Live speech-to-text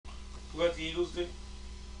Who got the Eagles, dude?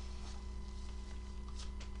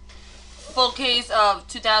 Full case of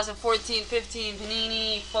 2014-15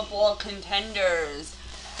 Panini Football Contenders.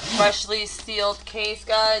 Freshly sealed case,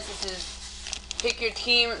 guys. This is pick your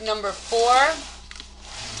team number 4.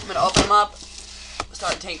 I'm going to open them up,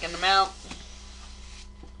 start taking them out.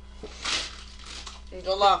 And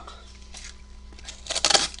good luck.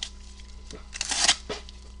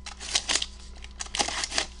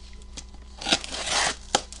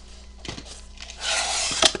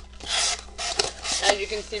 As you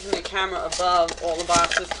can see from the camera above, all the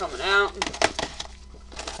boxes coming out.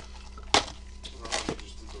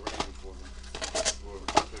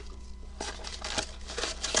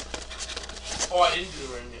 Oh, I didn't do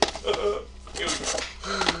the ring yet. Here we go.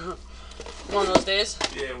 One of those days?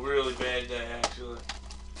 Yeah, really bad day, actually.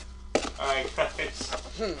 Alright, guys.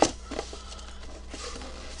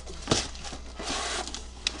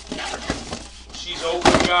 She's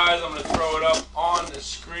open, guys. I'm going to throw it up on the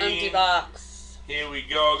screen. Empty box. Here we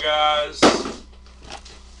go, guys. Guys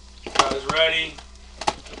ready?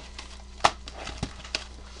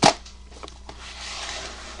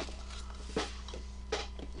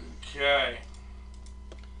 Okay.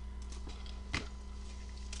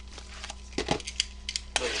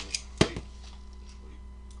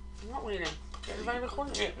 I'm not waiting. Everybody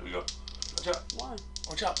recording. Yeah, here we go. Watch out. Why?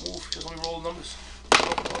 Watch out. Move. Just let me roll the numbers.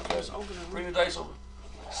 Just open it. Bring the dice over.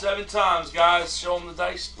 7 times, guys. Show them the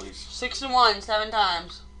dice, please. 6 and 1, 7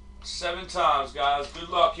 times. 7 times, guys. Good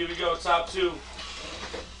luck. Here we go. Top 2.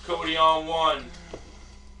 Cody on 1.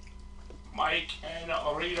 Mike and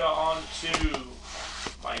Rita on 2.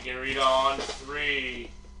 Mike and Rita on 3.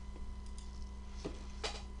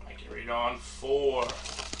 Mike and Rita on 4.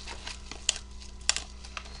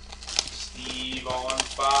 Steve on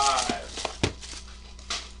 5.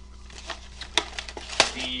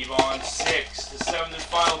 Steve on 6. The 7th and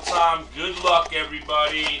final time. Good luck,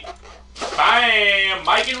 everybody. Bam!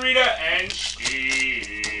 Mike and Rita and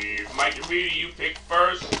Steve. Mike and Rita, you pick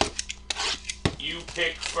first. You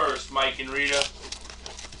pick first, Mike and Rita.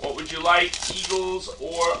 What would you like, Eagles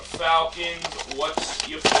or Falcons? What's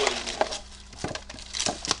your poison?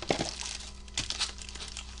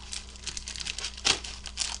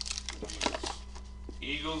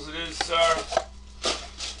 Eagles it is, sir.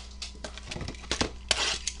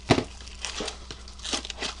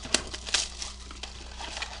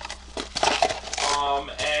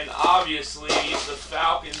 And obviously the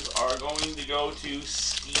Falcons are going to go to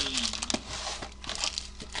Steve.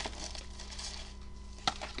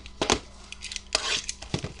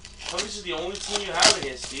 This is the only team you have in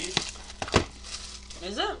here, Steve.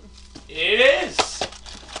 Is it? It is.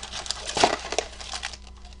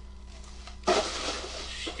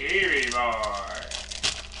 Stevie boy.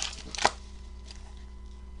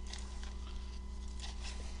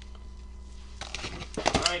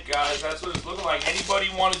 Alright, guys, that's what it's looking like. Anybody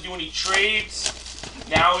want to do any trades?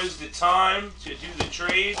 Now is the time to do the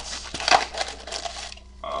trades.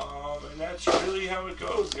 And that's really how it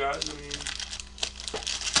goes, guys. I mean,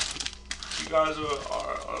 if you guys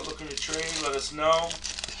are looking to trade, let us know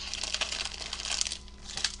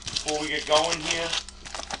before we get going here.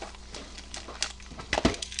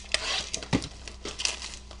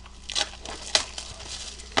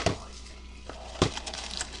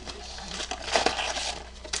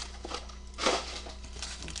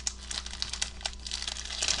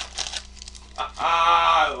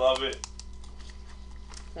 I love it.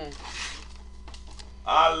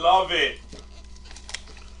 I love it.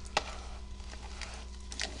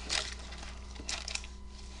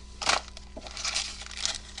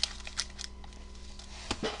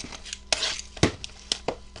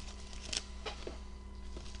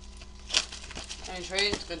 Any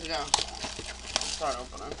trades? Good to go. Start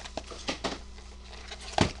opening.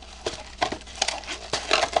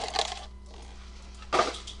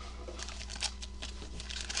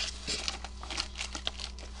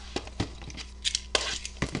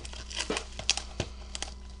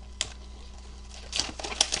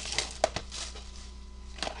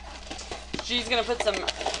 She's gonna put some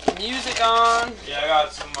music on. Yeah, I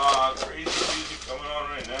got some crazy music coming on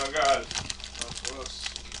right now, guys. That's us.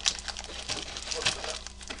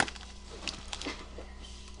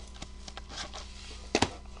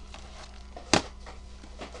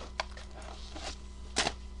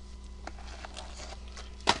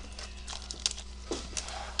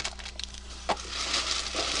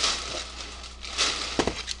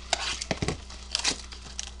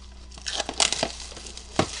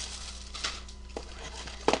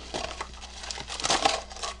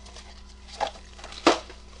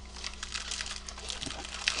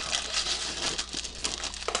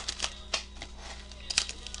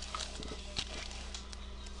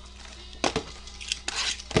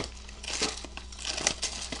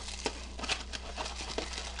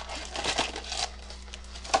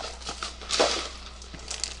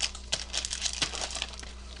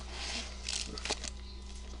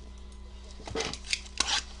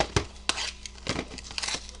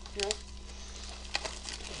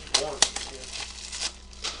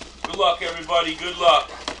 luck, everybody. Good luck.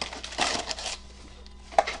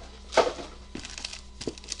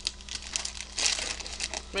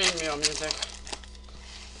 Real music.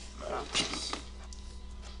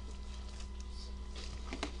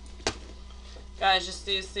 Guys, just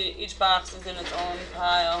so you see, each box is in its own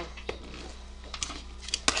pile.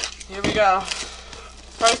 Here we go.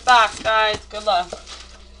 First box, guys. Good luck.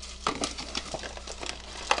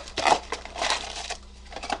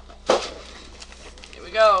 Here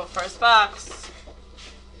we go. First box.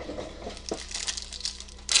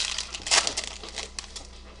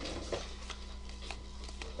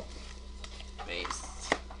 Base.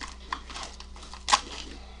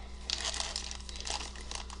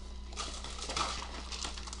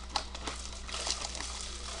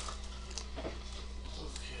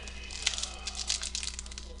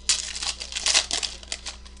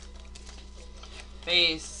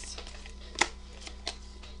 Base.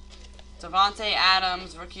 Devontae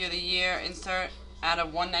Adams, Rookie of the Year, insert out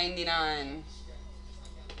of 199.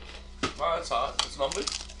 Wow, that's hot. That's numbered.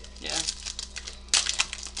 Yeah.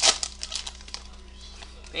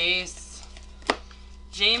 Base.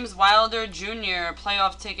 James Wilder Jr.,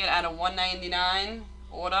 playoff ticket out of 199.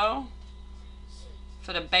 Auto.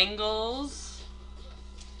 For the Bengals.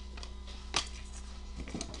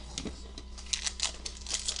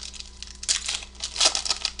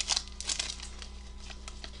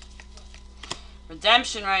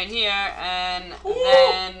 Redemption right here, and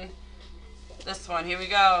then this one. Here we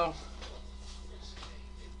go.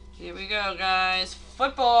 Here we go, guys.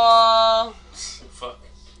 Football. Fuck.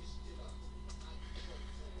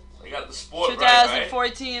 I got the sport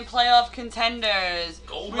 2014 right? playoff contenders.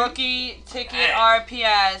 Golden? Rookie ticket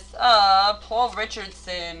RPS of Paul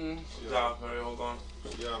Richardson. Yeah, hold on.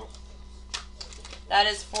 Seattle. That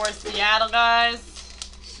is for Seattle, guys.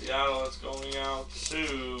 Seattle, it's going out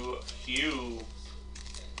to Hugh.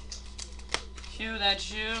 Hugh,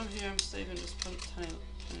 that's you. Here, I'm saving. Just put penny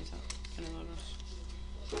loaders.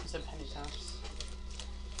 I said penny tops.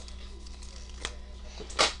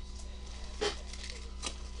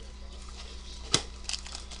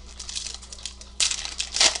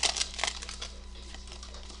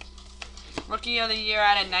 Rookie of the Year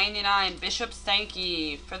out of 99, Bishop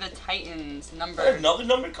Sankey for the Titans. Numbered. Another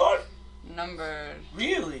numbered card? Numbered.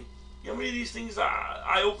 Really? You know how many of these things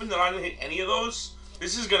I opened and I didn't hit any of those?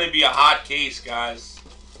 This is going to be a hot case, guys.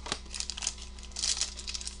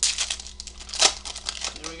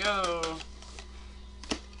 Here we go.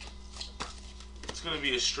 It's going to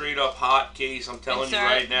be a straight up hot case, I'm telling you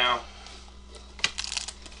right now.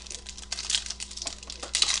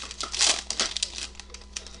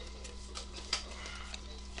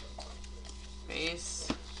 Base.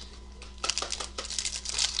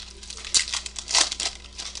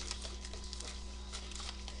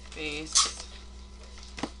 Base.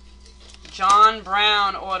 John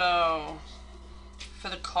Brown auto for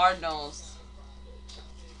the Cardinals.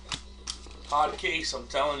 Hot case, I'm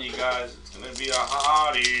telling you guys. It's going to be a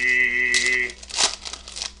hottie.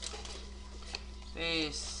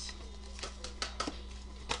 Base.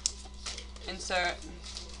 Insert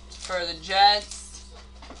for the Jets.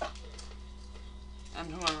 And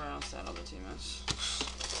whoever else that other team is.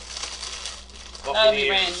 That'll be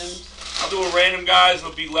random. I'll do a random, guys.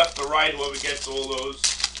 It'll be left to right, whoever gets all those.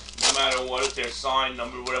 No matter what, if they're signed,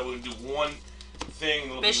 number, whatever. We'll do one thing.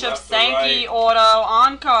 It'll Bishop be left Sankey to right. auto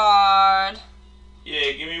on card.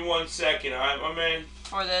 Yeah, give me 1 second, alright, my man?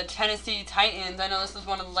 For the Tennessee Titans. I know this was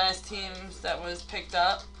one of the last teams that was picked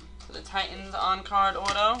up. For the Titans on card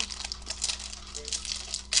auto.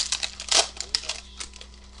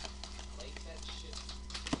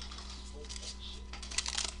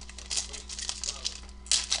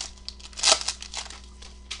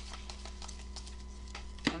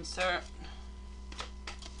 Insert.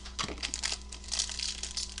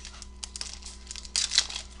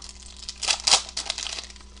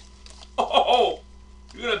 Oh,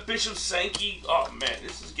 you got a Bishop Sankey? Oh man,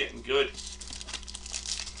 this is getting good.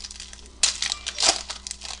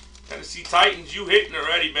 Tennessee Titans, you hitting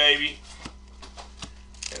already, baby.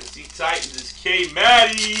 Tennessee Titans is K.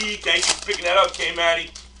 Matty. Thank you for picking that up, K. Matty.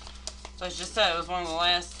 So I just said it was one of the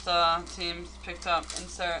last teams picked up.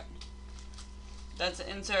 Insert. That's an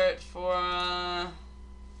insert for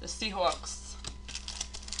the Seahawks.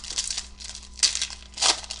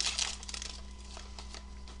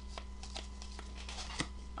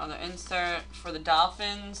 Another insert for the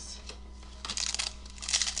Dolphins.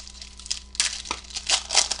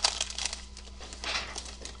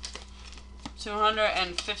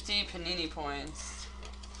 $250 Panini points.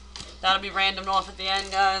 That'll be randomed off at the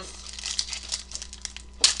end, guys.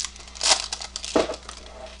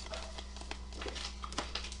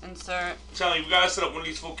 Insert. I'm telling you, we gotta set up one of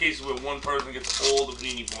these full cases where one person gets all the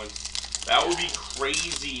Panini points. That would be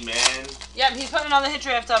crazy, man. Yep, he's putting another hit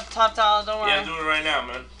draft up, top dollar, don't worry. Yeah, I'm doing it right now,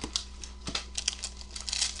 man.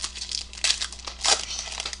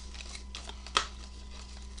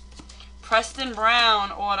 Preston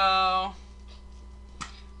Brown auto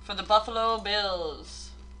for the Buffalo Bills.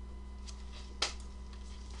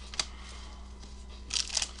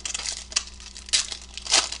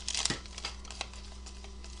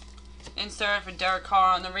 Insert for Derek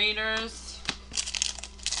Carr on the Raiders.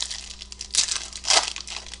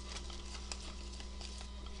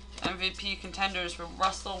 MVP contenders for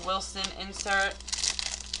Russell Wilson. Insert.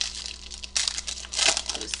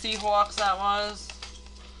 For the Seahawks, that was.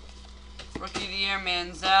 Rookie of the Year,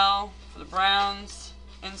 Manziel for the Browns.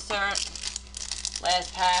 Insert.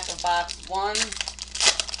 Last pack of box 1.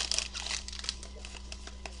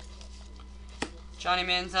 Johnny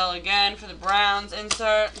Manziel again for the Browns.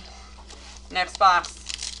 Insert. Next box.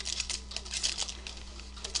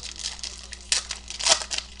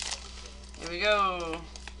 Here we go.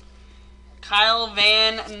 Kyle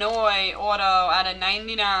Van Noy auto out of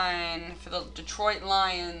 99 for the Detroit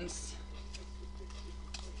Lions.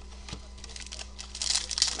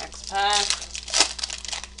 Next pack.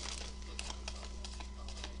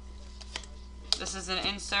 This is an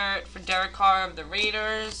insert for Derek Carr of the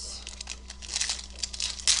Raiders.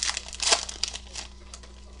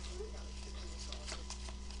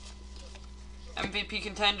 MVP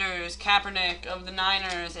contenders, Kaepernick of the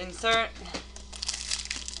Niners, insert.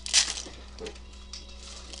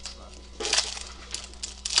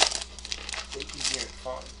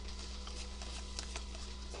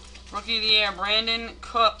 Rookie of the Year, Brandon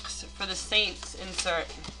Cooks for the Saints, insert.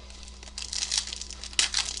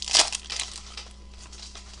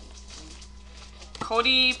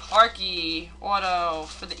 Cody Parkey, auto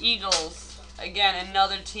for the Eagles. Again,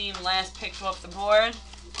 another team last picked off the board.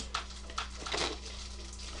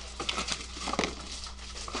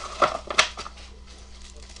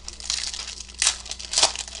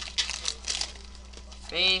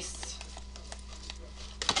 Base.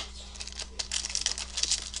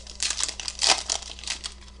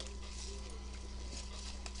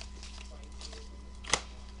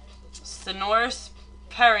 Sonoris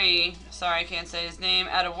Perry, sorry I can't say his name,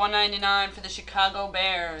 out of 199 for the Chicago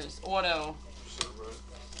Bears, auto.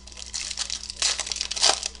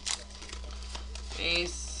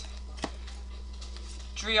 Base.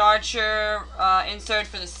 Dre Archer, insert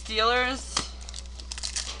for the Steelers.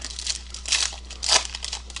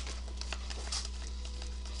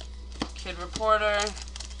 Kid Reporter.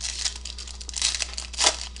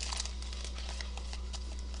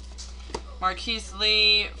 Marquise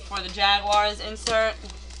Lee for the Jaguars, insert.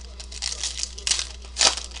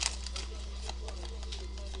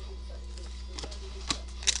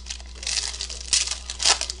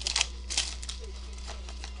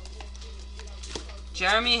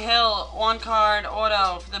 Jeremy Hill, on-card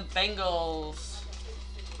auto for the Bengals.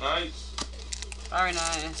 Nice. Very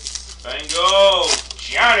nice. Bengals,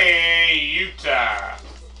 Johnny Utah.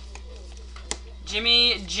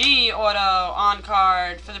 Jimmy G auto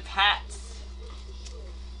on-card for the Pats.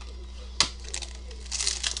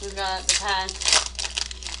 We got the Pats.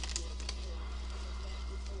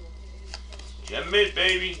 Gem Mint,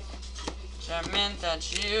 baby. Gem Mint,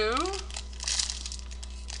 that's you.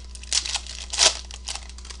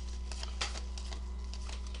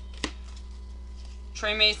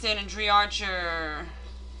 Trey Mason and Dre Archer.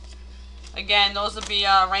 Again, those will be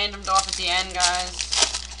randomed off at the end, guys.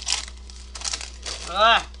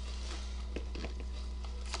 Ugh.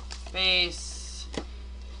 Base.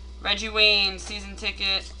 Reggie Wayne, season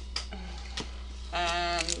ticket.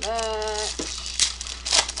 And that.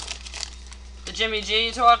 The Jimmy G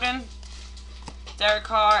you talking? Derek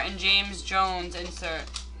Carr and James Jones, insert.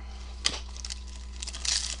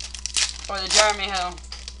 Or the Jeremy Hill.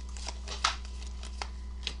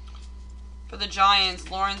 For the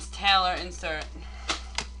Giants, Lawrence Taylor, insert.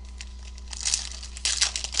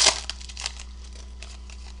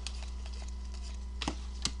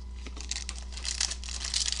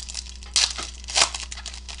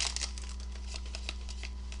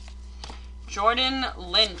 Jordan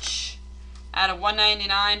Lynch out of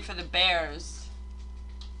 199 for the Bears.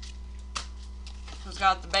 Who's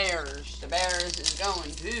got the Bears? The Bears is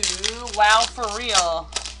going to Wow for Real.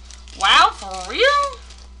 Wow for Real?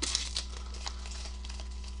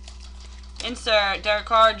 Insert Derek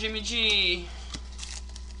Carr, Jimmy G.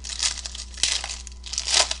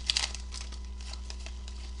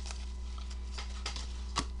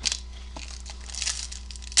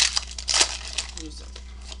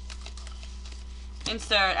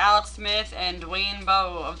 Insert Alex Smith and Dwayne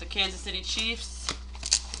Bowe of the Kansas City Chiefs.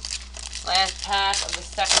 Last pack of the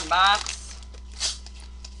second box.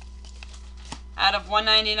 Out of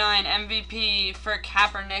 199, MVP for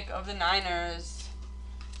Kaepernick of the Niners.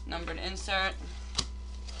 Numbered insert.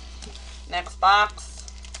 Next box.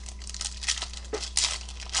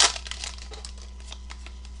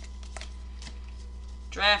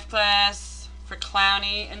 Draft class for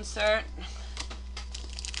Clowney insert.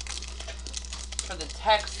 For the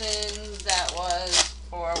Texans, that was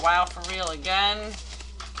for Wow For Real again.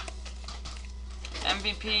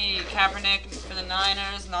 MVP Kaepernick for the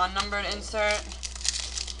Niners, non-numbered insert.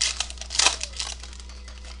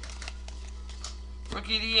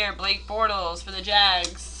 Rookie of the Year Blake Bortles for the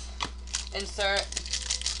Jags, insert.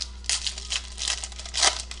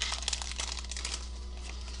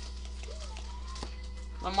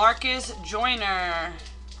 LaMarcus Joyner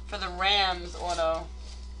for the Rams auto.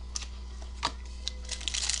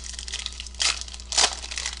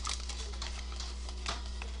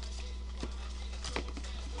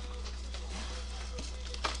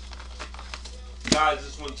 Guys,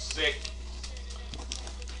 this one's sick.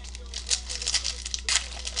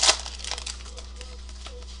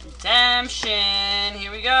 Redemption.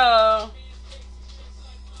 Here we go.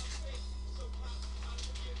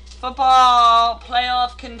 Football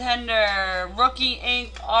playoff contender. Rookie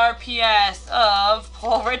Inc. RPS of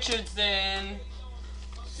Paul Richardson.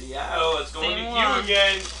 Seattle, let's go Same meet one. you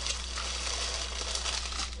again.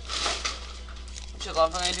 Don't you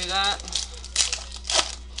love when they do that?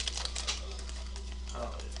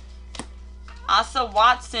 Oh, Asa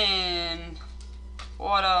Watson.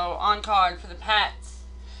 Auto on card for the Pats.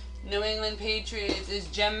 New England Patriots is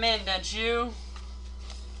Gem Mint. That's you.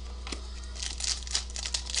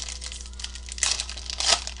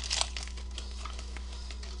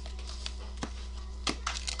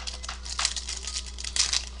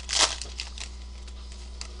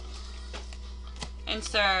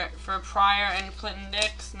 Insert for Pryor and Clinton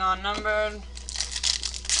Dix, non-numbered.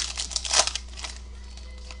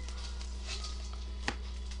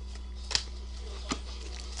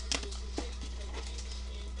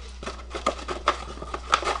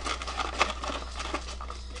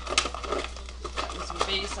 Get some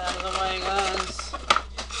base out of the way, guys.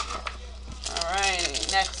 Alright,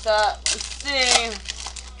 next up, let's see.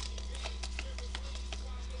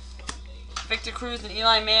 Victor Cruz and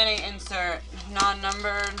Eli Manning insert,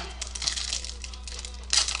 non-numbered.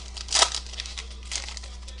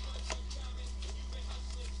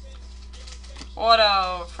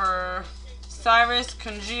 Auto for Cyrus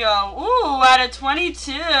Congeo. Ooh, out of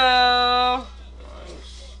 22. nice.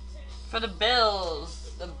 For the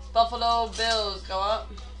Bills. The Buffalo Bills go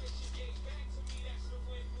up.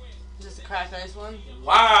 Is this a cracked ice one?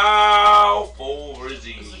 Wow, full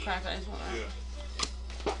Rizzy. This is a cracked ice one, right? Yeah.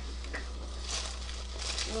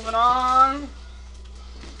 Moving on.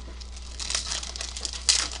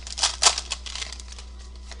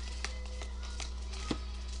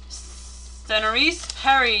 Stenarice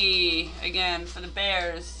Perry again for the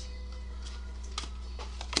Bears.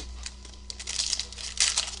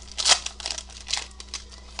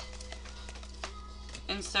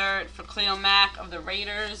 Insert for Cleo Mack of the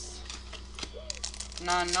Raiders.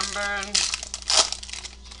 Non-numbered.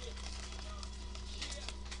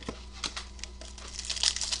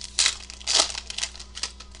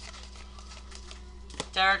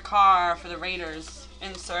 Derek Carr for the Raiders.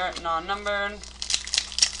 Insert, non-numbered.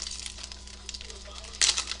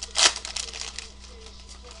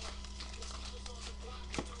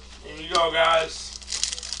 Here we go, guys.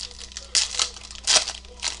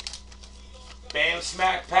 Bam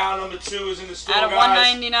Smack Pow number 2 is in the store, Out of guys.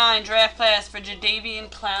 199, draft class for Jadeveon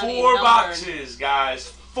Clowney. 4 numbered. boxes, guys.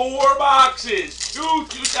 4 boxes. 2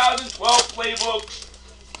 2012 playbooks.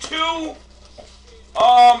 2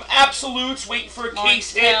 absolutes. Waiting for a Lawrence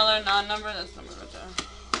case hit. Taylor, non-numbered. That's numbered right there.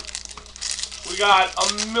 We got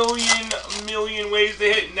a million ways to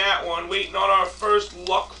hit in that one. Waiting on our first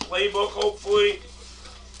luck playbook, hopefully.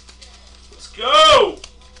 Let's go.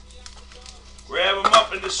 Grab them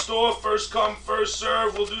up in the store. First come, first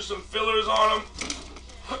serve. We'll do some fillers on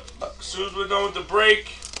them as soon as we're done with the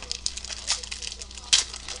break.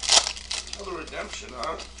 Another redemption,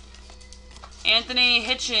 huh? Anthony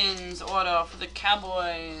Hitchens, auto for the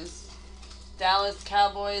Cowboys. Dallas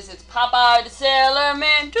Cowboys. It's Popeye the Sailor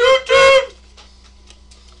Man. Toot toot!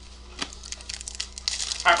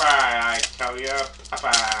 Popeye, I tell ya.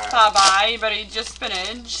 Popeye. Popeye, you better eat your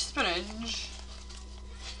spinach. Spinach.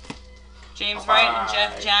 James Wright and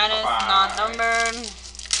Jeff Janis, Popeye. non-numbered.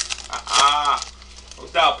 No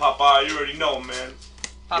doubt, Popeye. You already know, man.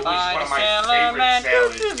 It was Bye-bye, one of my sailor man.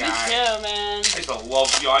 favorite Me sailors, guys. too, man. I used to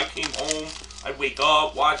love, I came home, I'd wake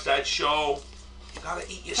up, watch that show. You gotta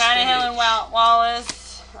eat your spinach. Tannehill and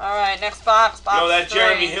Wallace. Alright, next box. Box that 3.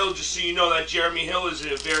 Jeremy Hill, just so you know, that Jeremy Hill is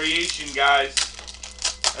a variation, guys.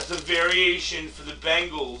 That's a variation for the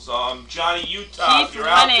Bengals. Johnny Utah, if you're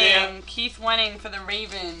out there. Keith Wenning for the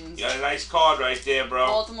Ravens. You got a nice card right there, bro.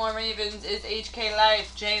 Baltimore Ravens is HK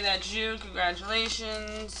Life. Jay, that's you.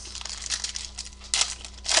 Congratulations.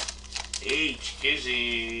 H.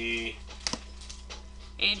 Kizzy.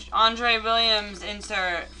 Andre Williams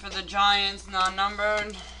insert for the Giants,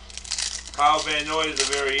 non-numbered. Kyle Van Noy is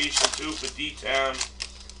a variation too for D-Town.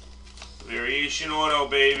 Variation auto,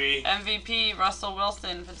 baby. MVP Russell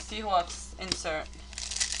Wilson for the Seahawks insert.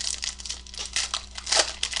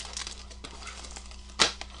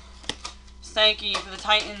 Sankey for the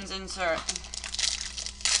Titans insert.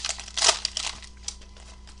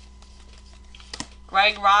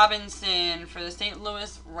 Greg Robinson for the St.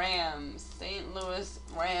 Louis Rams. St. Louis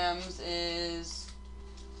Rams is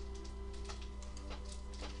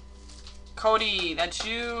Cody, that's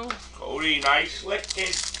you. Cody, nice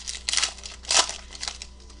licking.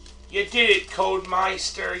 You did it,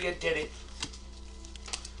 Codemeister. You did it.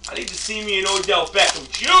 I need to see me and Odell Beckham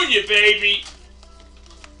Jr., baby.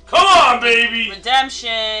 Come on, baby.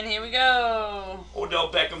 Redemption. Here we go.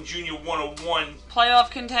 Odell Beckham Jr. 101. Playoff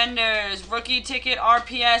Contenders. Rookie ticket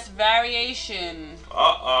RPS variation.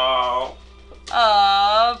 Uh-oh.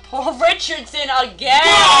 Paul Richardson again.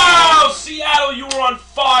 Wow, Seattle, you were on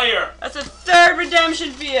fire. That's a third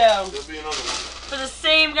redemption for you. There'll be another one. For the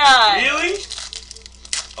same guy. Really?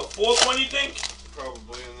 A fourth one, you think?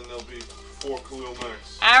 Probably, and then there'll be 4 Khalil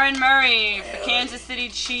Macks. Aaron Murray for Kansas City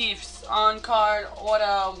Chiefs. On card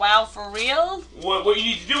order. Wow, for real? What you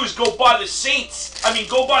need to do is go by the Saints. I mean,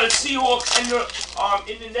 go by the Seahawks, and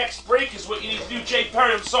in the next break is what you need to do. Jay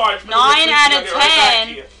Perry, I'm sorry. 9 out of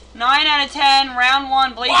 10. 9 out of 10. Round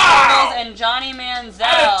 1. Blake Bortles and Johnny Manziel.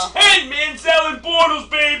 Out of 10, Manziel and Bortles,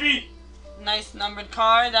 baby. Nice numbered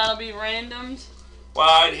card. That'll be randomed. Well,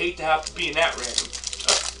 I'd hate to have to be in that random.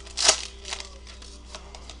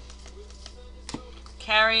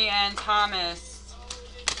 Carey and Thomas.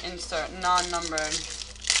 Insert non-numbered.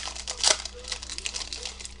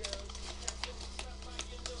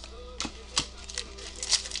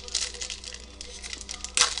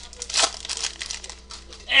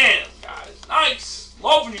 Damn, guys. Nice.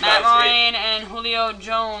 Loving you guys. Matt Ryan and Julio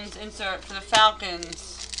Jones insert for the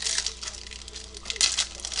Falcons.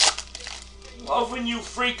 Love when you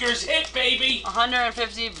freakers hit, baby.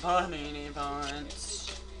 150 Panini points.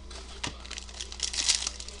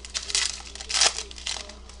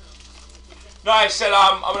 No, I said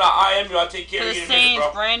I'm gonna IM you. I'll take care For of the you in a minute, Saints,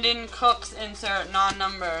 bro. Brandon Cooks insert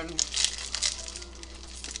non-numbered.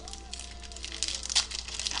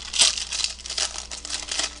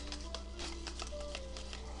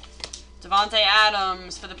 Devontae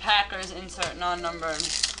Adams for the Packers insert non-numbered.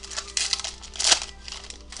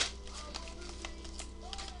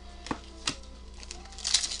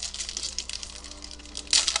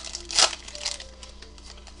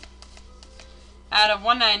 Out of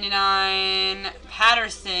 199,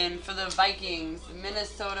 Patterson for the Vikings.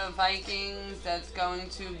 Minnesota Vikings, that's going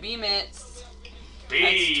to be Mitts.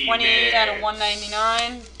 That's 28 out of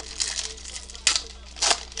 199.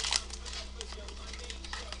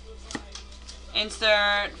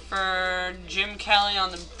 Insert for Jim Kelly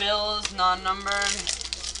on the Bills, non-numbered.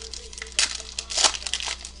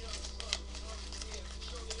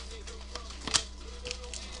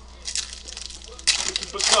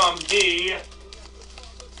 Become he.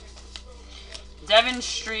 Devin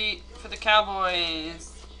Street for the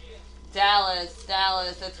Cowboys. Dallas,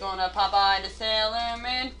 that's going to Popeye the Sailor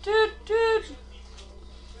Man. Toot, toot.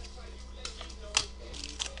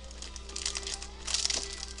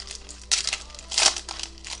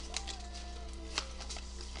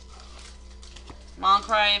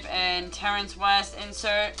 Moncrief and Terrence West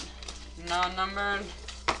insert, non-numbered.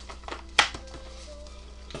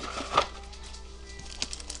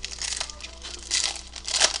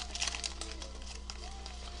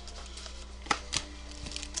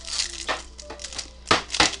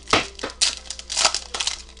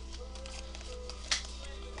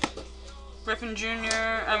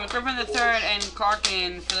 Griffin the Third and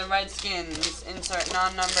Clarkin for the Redskins. Insert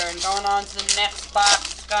non-numbered. Going on to the next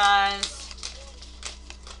box, guys.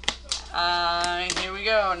 Here we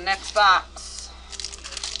go. Next box.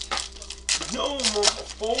 No more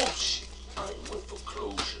bullshit. I ain't with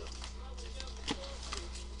foreclosure.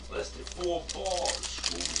 Less than 4 bars.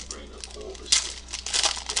 Will we bring the chorus?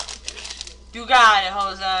 You got it,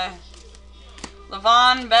 Jose.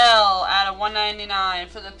 Levon Bell out of 199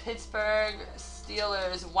 for the Pittsburgh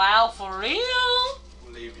Steelers. Wow, for real?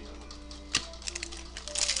 Maybe.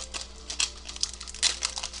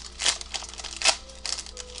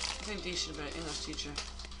 I think these should be an English teacher.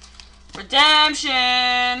 Redemption!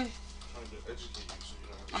 Trying to educate you so you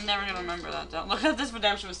don't have to I'm never going to remember that, though. Look at this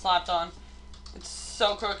redemption was slapped on. It's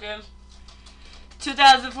so crooked.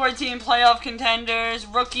 2014 playoff contenders.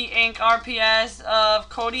 Rookie Inc. RPS of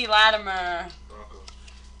Cody Latimer. Broncos.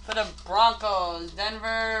 For the Broncos.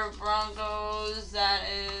 Denver Broncos. That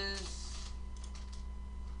is...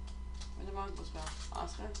 Where the Broncos go?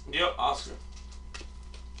 Oscar? Yep, Oscar.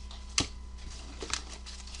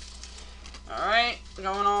 Alright,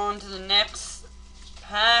 going on to the next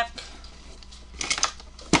pack.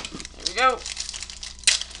 Here we go.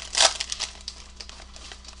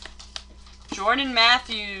 Jordan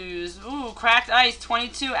Matthews. Ooh, cracked ice.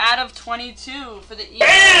 22 out of 22 for the Eagles.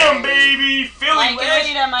 Bam, baby! Philly, Mike and last,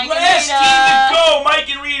 Rita, Mike and last Rita. team to go. Mike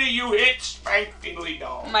and Rita, you hit spankingly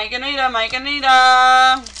dog. Mike and Rita, Mike and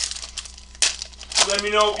Rita. Let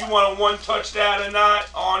me know if you want a one-touch that or not.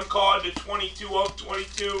 On card to 22 of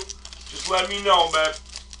 22. Just let me know, man.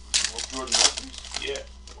 Oh, Jordan Matthews? Yeah.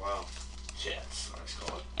 Wow. Jets. Nice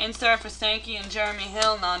card. Insert for Stanky and Jeremy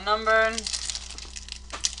Hill, non-numbered.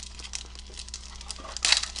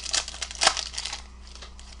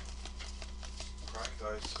 Cracked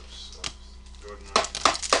ice of Jordan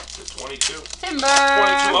Matthews. To 22. 22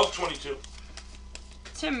 Timber. of 22.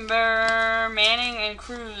 Timber. Manning and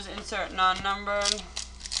Cruz, insert non-numbered.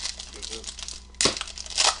 Good, good.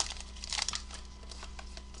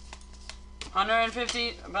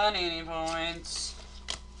 150 Banana points.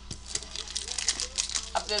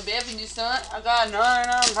 I feel bad for you, son. I got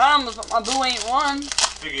 99 problems, but my boo ain't one.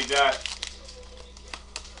 Figured that.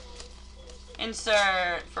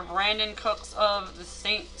 Insert for Brandon Cooks of the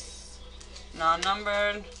Saints.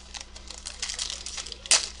 Non-numbered.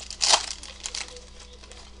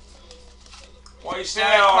 Why you say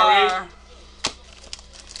Derek that, Ari? Carr.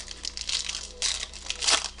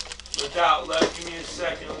 No doubt. Give me a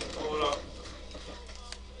second. Let me pull it up.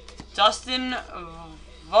 Dustin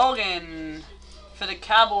Vogan for the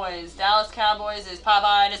Cowboys. Dallas Cowboys is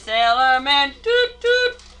Popeye the Sailor Man. Toot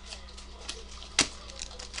toot.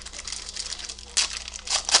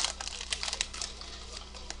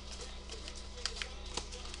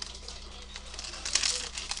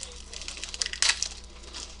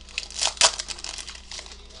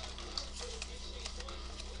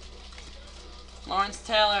 Lawrence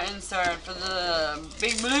Taylor insert for the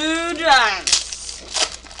Big Blue Giants.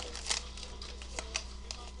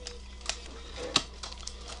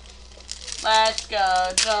 Let's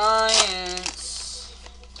go, Giants.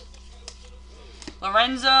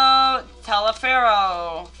 Lorenzo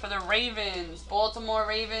Talaferro for the Ravens. Baltimore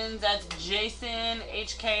Ravens, that's Jason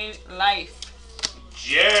HK Life.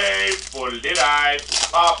 Jay for the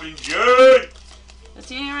life. Poppin' Jay. Is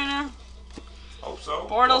he here right now? Hope so.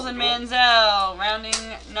 Bortles and Manziel,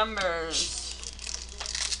 rounding numbers.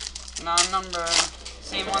 Non-numbered.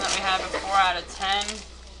 Same one that we had before out of 10.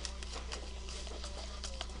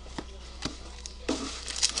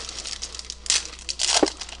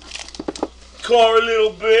 Car a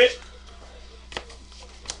little bit.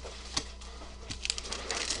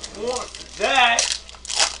 Want that.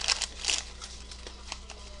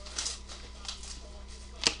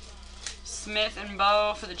 Smith and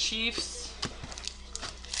Bo for the Chiefs.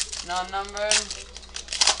 Non-numbered.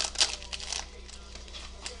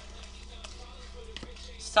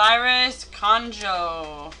 Cyrus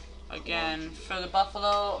Conjo again for the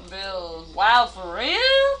Buffalo Bills. Wow, for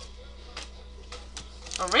real?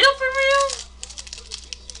 For real, for real?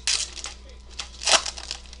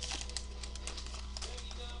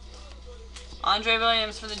 Andre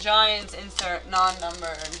Williams for the Giants, insert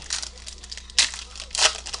non-numbered.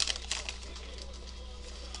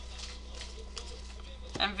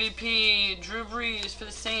 MVP, Drew Brees for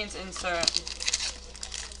the Saints, insert.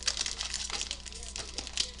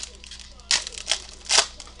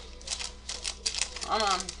 Come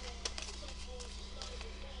on.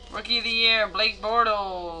 Rookie of the Year, Blake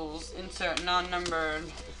Bortles, insert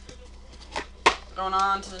non-numbered. Going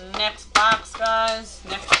on to the next box, guys.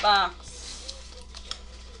 Next box.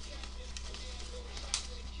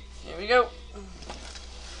 Here we go.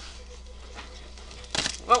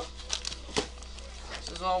 Whoa.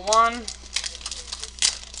 This is all one.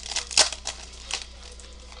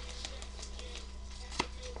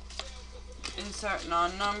 Insert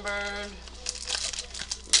non-numbered.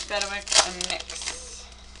 Fedwick and Nix.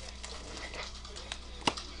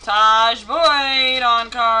 Taj Boyd on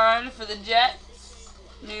card for the Jets.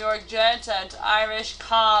 New York Jets, that's Irish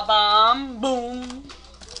car bomb. Boom.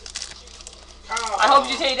 I hope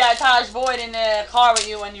you take that Taj Boyd in the car with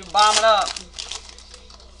you when you bomb it up.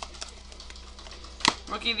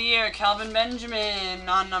 Rookie of the Year, Kelvin Benjamin,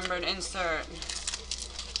 non-numbered insert.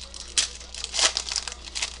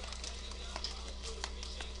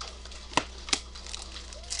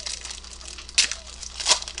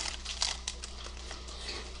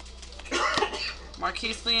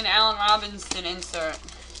 Marquise Lee and Allen Robinson insert.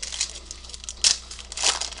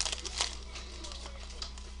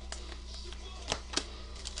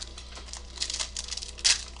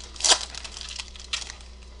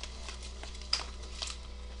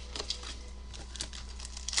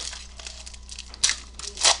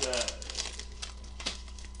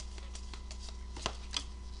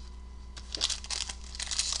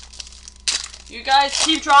 You guys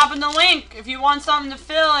keep dropping the link. If you want something to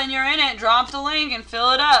fill and you're in it, drop the link and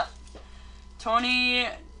fill it up. Tony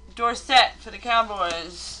Dorsett for the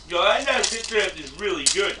Cowboys. Yo, that hit draft is really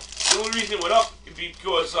good. The only reason it went up is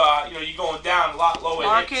because you know, you're going down a lot lower.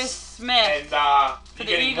 Marcus hits, Smith and for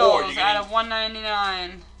the Eagles out of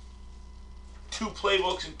 199. 2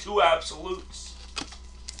 playbooks and 2 absolutes.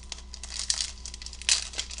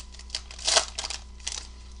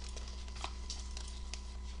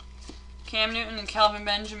 Cam Newton and Kelvin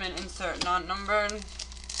Benjamin insert, not numbered.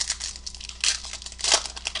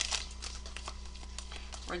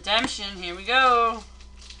 Redemption, here we go.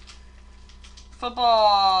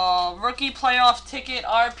 Football, rookie playoff ticket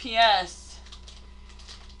RPS.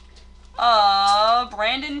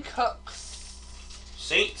 Brandon Cooks.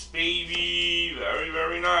 Saints, baby. Very,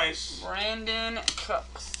 very nice. Brandon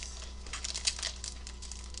Cooks.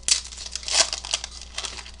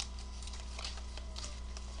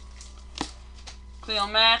 Cleo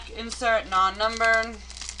Mack, insert, non-numbered.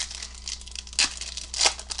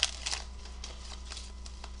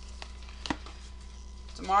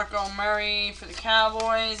 DeMarco Murray for the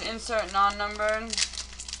Cowboys, insert, non-numbered.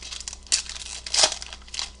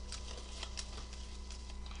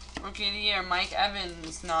 Rookie of the Year, Mike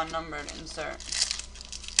Evans, non-numbered, insert.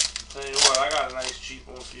 Tell you what, I got a nice cheap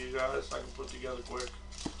one for you guys I can put together quick.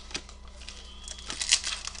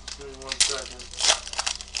 Give me 1 second.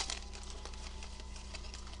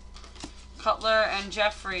 Cutler and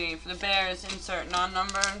Jeffrey for the Bears, insert,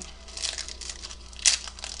 non-numbered.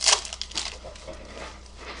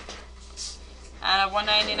 Out of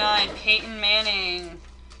 199, Peyton Manning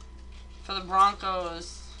for the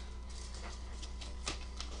Broncos.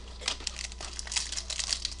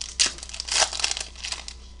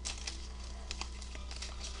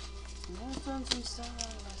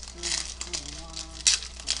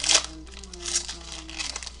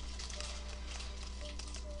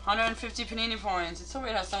 $150 Panini points. It's so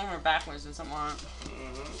weird how some of them are backwards and some aren't.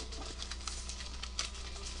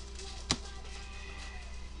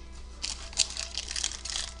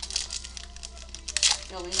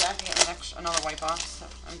 Yo, Lee, I can get another white box.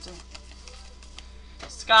 Empty.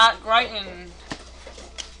 Scott Greiton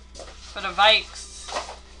for the Vikes.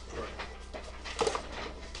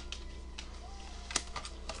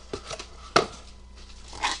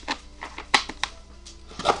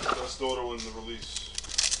 Best auto in the release.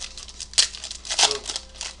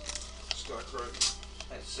 Scott Greiton.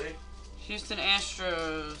 Let's see. Houston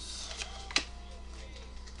Astros.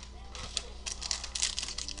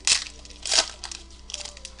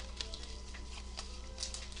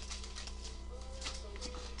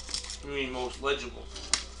 You mean most legible?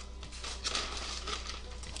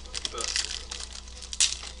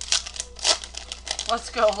 Let's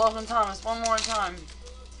go, Logan Thomas, one more time.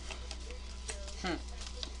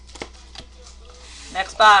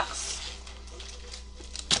 Next box.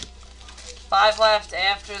 5 left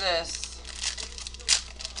after this.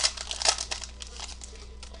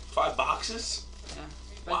 5 boxes?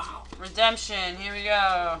 Yeah. Wow. Redemption, here we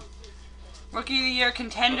go. Rookie of the Year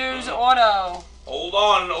Contenders auto. Hold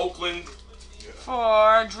on, Oakland.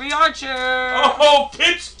 For Dre Archer. Oh,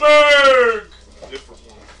 Pittsburgh! Different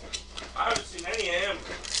one. I haven't seen any of him.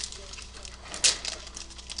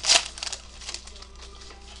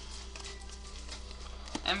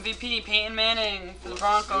 MVP Peyton Manning for the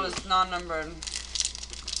Broncos, non-numbered.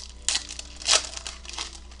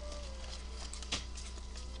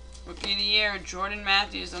 Rookie of the Year Jordan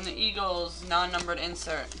Matthews on the Eagles, non-numbered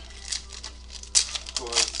insert. Go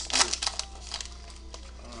ahead, Steve.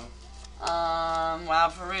 Wow,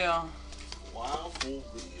 for real. Wow, for real.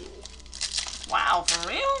 Wow, for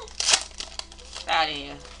real? Get out of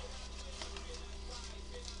here.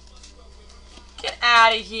 Get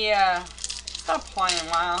out of here. Stop playing,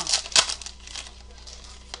 wow.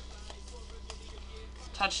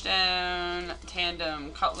 Touchdown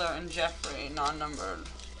tandem, Cutler and Jeffrey, non-numbered.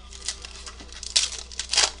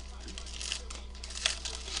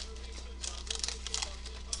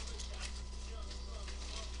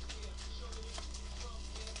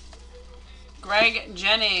 Greg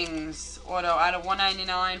Jennings, auto out of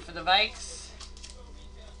 199 for the Vikes.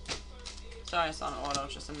 Sorry, it's not an auto,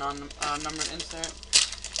 it's just a non-numbered insert.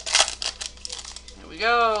 Here we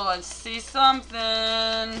go, let's see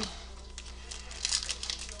something.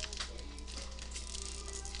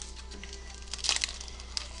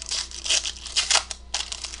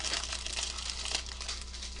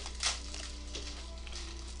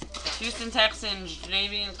 Houston Texans,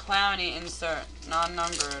 Jadeveon Clowney insert,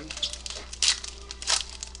 non-numbered.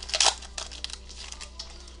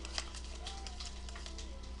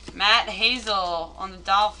 Matt Hazel on the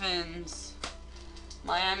Dolphins.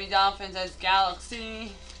 Miami Dolphins as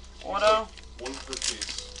Galaxy. Auto. One per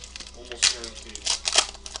piece. Almost guaranteed.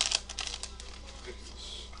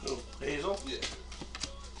 Oh, Hazel? Yeah.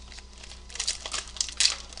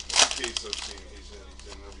 Every case I've seen, he's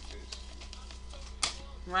in every case.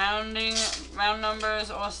 Round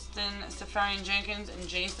numbers, Austin Safarian Jenkins and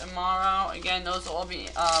Jace Amaro. Again, those will all be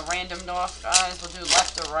randomed off, guys. We'll do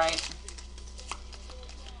left or right.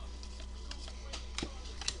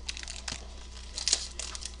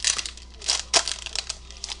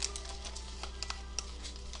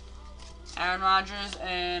 Aaron Rodgers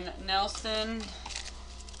and Nelson.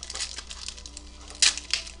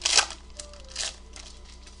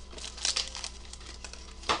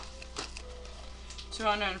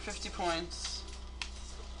 $250 points.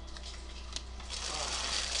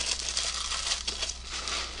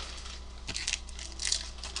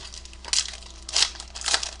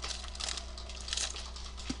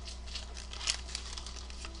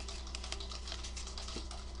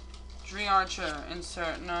 Dre Archer,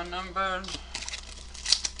 insert non-numbered.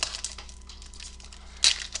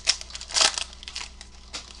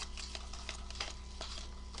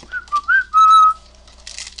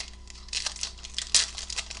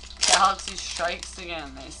 Galaxy strikes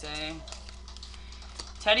again, they say.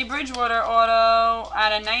 Teddy Bridgewater auto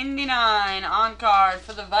out of 99 on card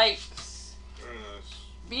for the Vikes. Very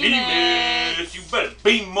nice. Bemis, you better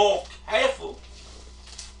be more careful.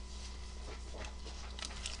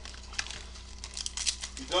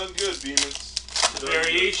 You done good, Bemis.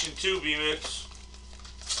 Variation too, Bemis.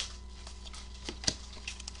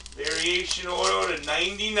 Variation auto to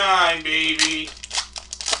 99, baby.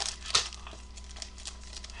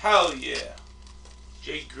 Hell yeah.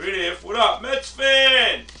 Jay Gridiff, what up, Mets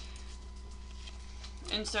fan?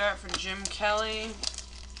 Insert for Jim Kelly.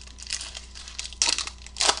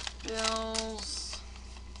 Bills.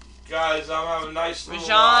 Guys, I'm having a nice little...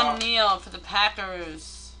 Rajon Neal for the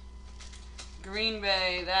Packers. Green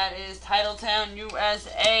Bay, that is Titletown,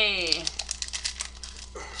 USA.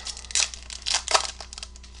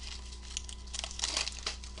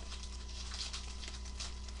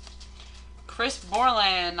 Chris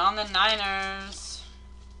Borland on the Niners.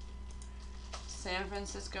 San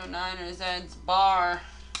Francisco Niners, that's Bar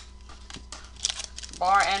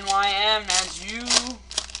NYM, that's you.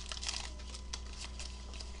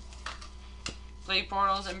 Blake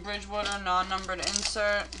Bortles and Bridgewater, non-numbered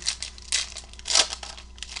insert.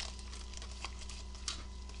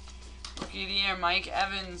 Rookie of the Year, Mike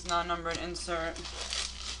Evans, non-numbered insert.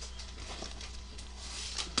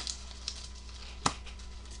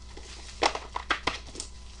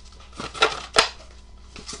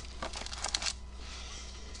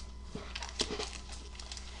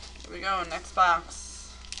 Here we go, next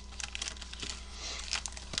box.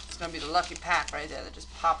 It's gonna be the lucky pack right there that just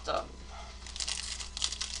popped up.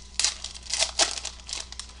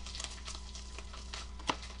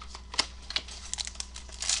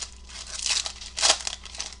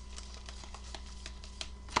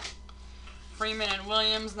 Freeman and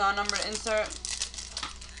Williams, non-numbered insert.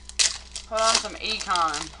 Put on some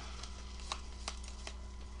Akon.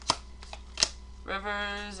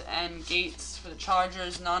 Rivers and Gates for the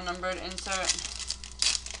Chargers, non-numbered insert.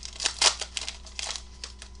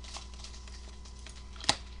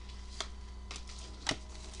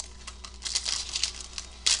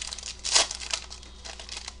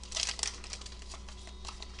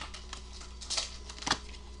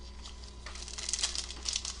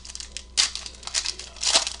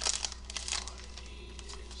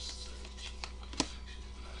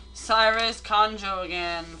 Cyrus Conjo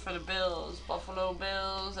again for the Bills. Buffalo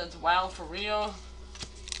Bills. That's Wow for real.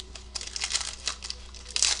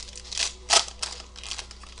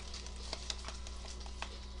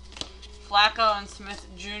 Flacco and Smith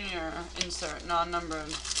Jr. insert,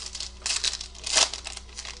 non-numbered.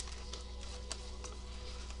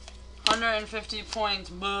 150 points.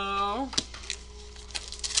 Boo.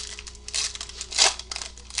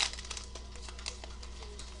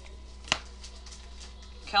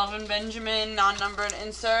 Kelvin Benjamin, non-numbered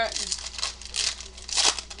insert.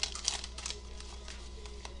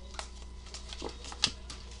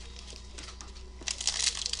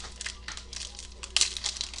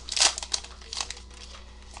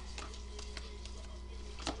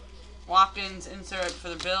 Watkins insert for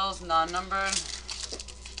the Bills, non-numbered.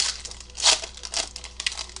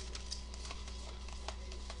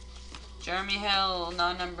 Jeremy Hill,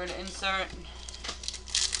 non-numbered insert.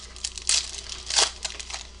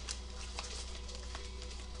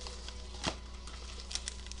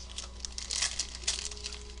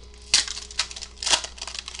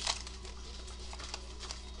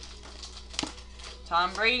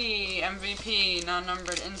 Tom Brady, MVP,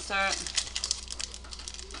 non-numbered insert.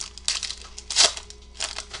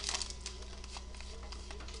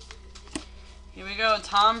 Here we go,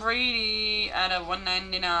 Tom Brady out of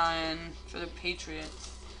 199 for the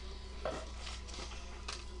Patriots.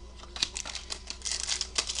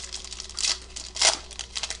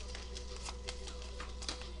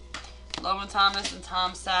 Logan Thomas and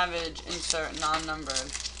Tom Savage, insert,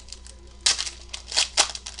 non-numbered.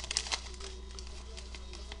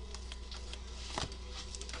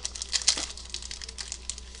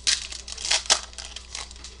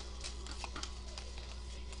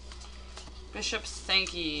 Bishop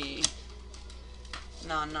Sankey,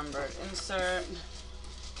 non-numbered insert.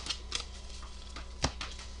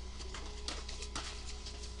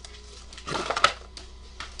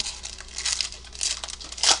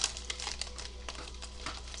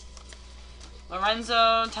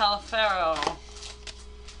 Lorenzo Taliaferro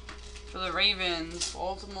for the Ravens.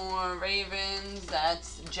 Baltimore Ravens,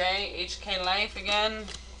 that's JHK Life again.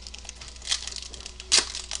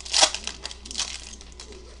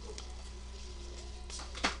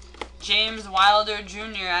 James Wilder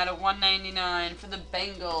Jr. out of 199 for the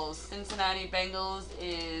Bengals. Cincinnati Bengals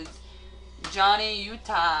is Johnny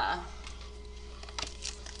Utah.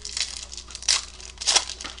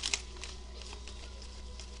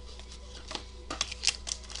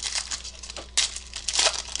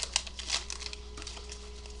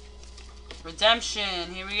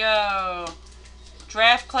 Redemption, here we go.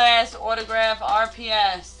 Draft class autograph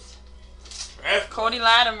RPS. Cody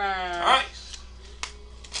Latimer. Nice.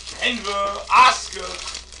 Denver, Oscar.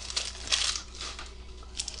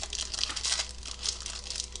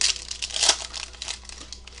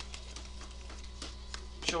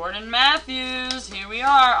 Jordan Matthews, here we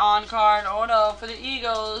are, on-card auto for the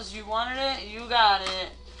Eagles. You wanted it, you got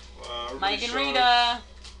it. Mike and Rita.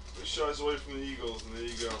 They shies away from the Eagles, and there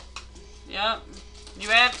you go. Yep.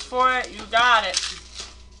 You asked for it, you got it.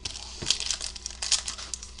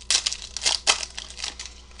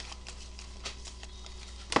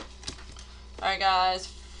 Alright guys,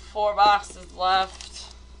 4 boxes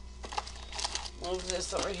left. Move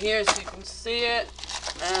this over here so you can see it.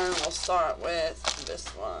 And we'll start with this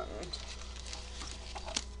one.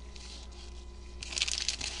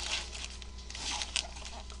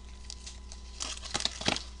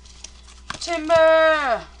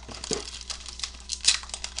 Timber!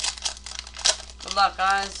 Good luck,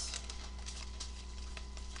 guys.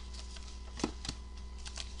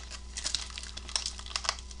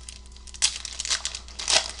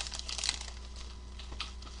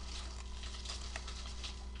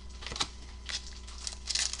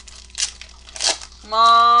 Come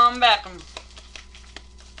on, Beckham.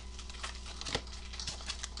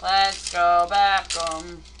 Let's go,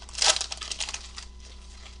 Beckham.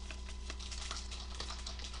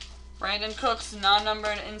 Brandon Cooks,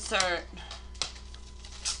 non-numbered insert.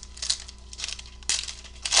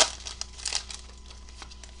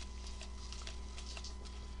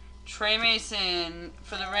 Trey Mason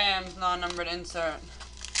for the Rams, non-numbered insert.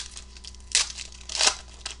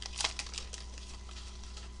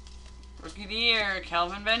 Rookie of the Year,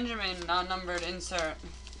 Kelvin Benjamin, non-numbered insert.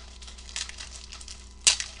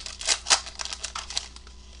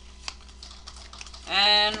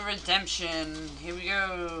 And redemption. Here we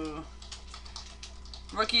go.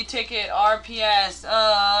 Rookie ticket RPS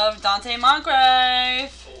of Dante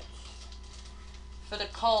Moncrief. For the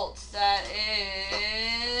Colts, that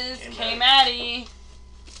is K-Matty.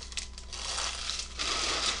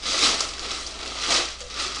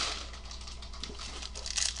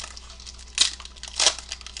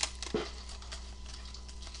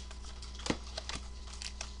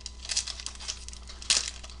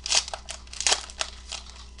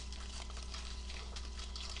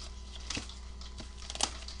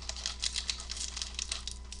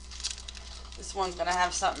 This one's gonna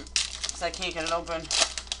have something, because I can't get it open.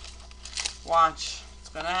 Watch. It's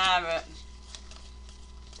gonna have it.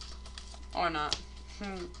 Or not.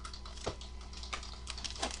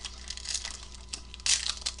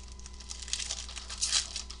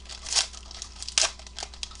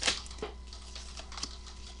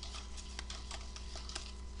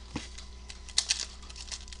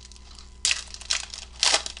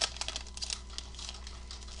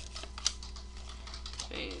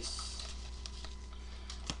 Base.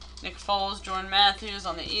 Nick Foles, Jordan Matthews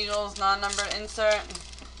on the Eagles, non-numbered insert.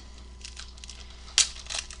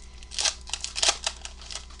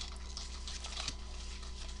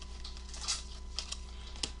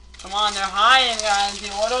 Come on, they're hiding, guys. The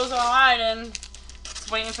autos are hiding.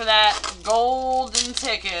 Just waiting for that golden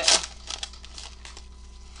ticket.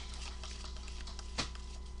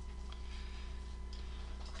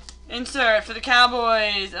 Insert for the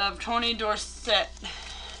Cowboys of Tony Dorsett.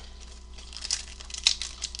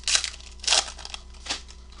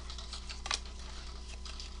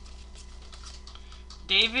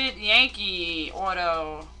 David Yankee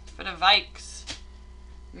auto for the Vikes.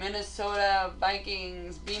 Minnesota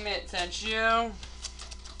Vikings. Beam it, that's you.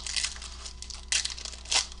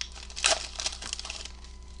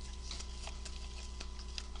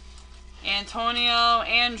 Antonio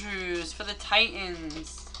Andrews for the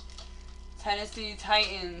Titans. Tennessee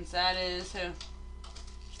Titans, that is who?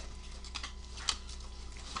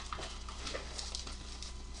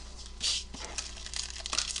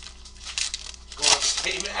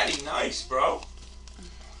 Hey, Matty, nice, bro.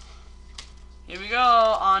 Here we go.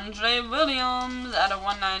 Andre Williams out of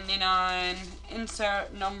 199.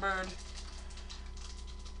 Insert numbered.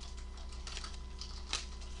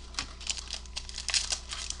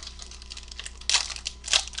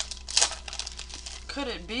 Could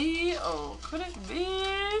it be? Oh, could it be?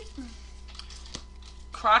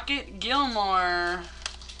 Crockett Gilmore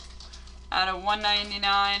out of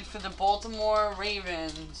 199 for the Baltimore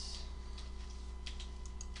Ravens.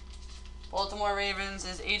 Baltimore Ravens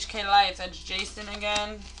is HK Life. That's Jason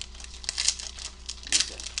again.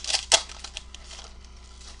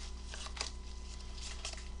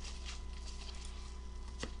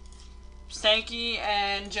 Sankey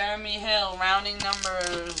and Jeremy Hill, rounding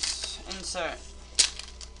numbers. Insert.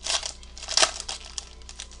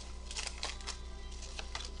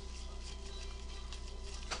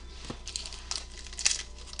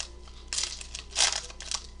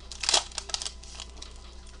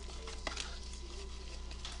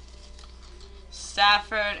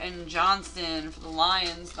 Stafford and Johnston for the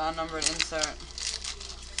Lions, non-numbered insert.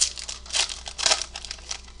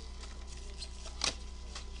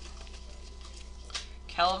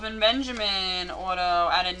 Kelvin Benjamin auto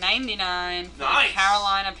out of 99 for the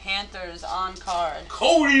Carolina Panthers on card.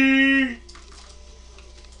 Cody!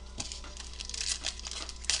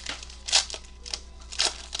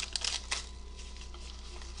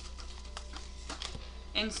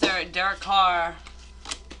 Insert Derek Carr.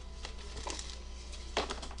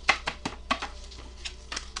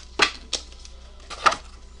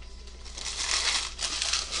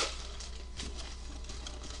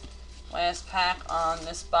 Last pack on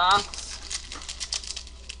this box.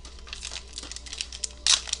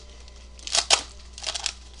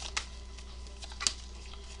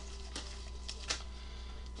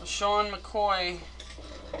 Sean McCoy,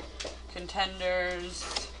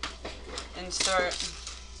 Contenders, insert.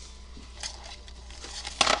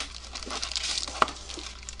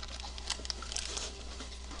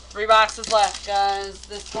 Three boxes left, guys.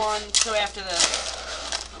 This one, two after this.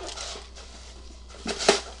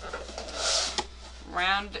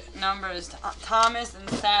 Round numbers, Thomas and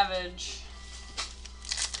Savage.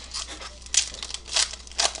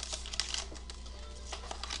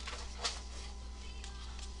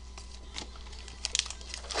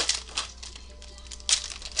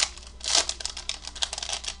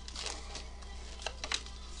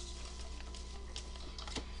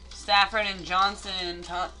 Stafford and Johnson,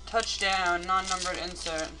 touchdown, non-numbered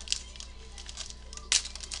insert.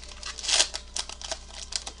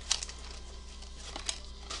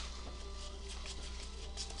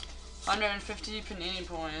 $150 Panini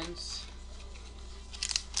points.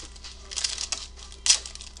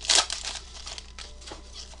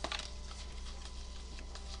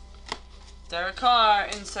 Derek Carr,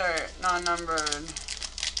 insert, non-numbered.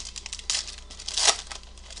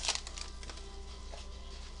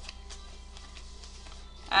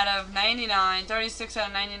 Out of 99, 36 out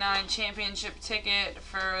of 99 championship ticket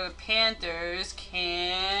for the Panthers,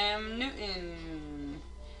 Cam Newton.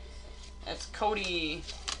 That's Cody.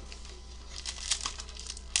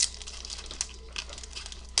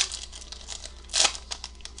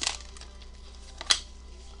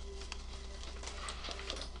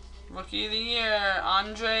 Rookie of the Year,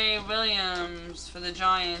 Andre Williams for the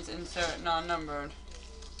Giants. Insert non-numbered.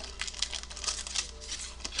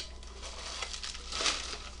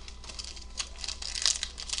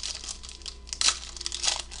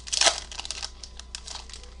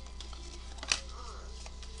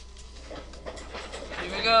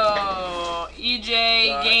 Here we go.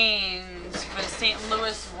 EJ Gaines for the St.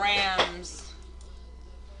 Louis Rams.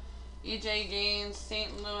 EJ Gaines,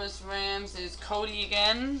 St. Louis Rams is Cody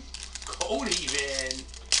again. Cody, man.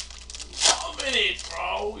 Loving it,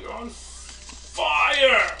 bro. You're on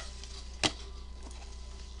fire.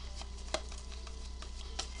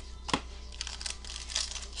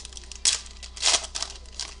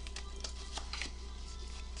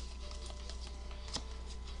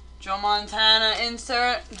 Joe Montana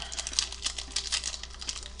insert.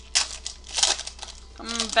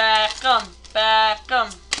 Back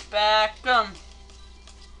 'em.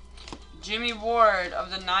 Jimmy Ward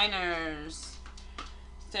of the Niners.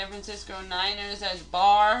 San Francisco Niners as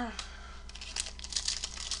Barr.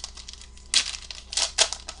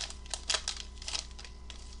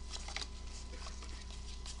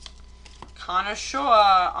 Connor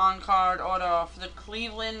Shaw on-card auto for the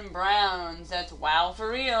Cleveland Browns. That's wow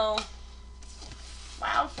for real.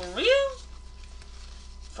 Wow for real?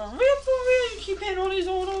 For real, you keep hitting all these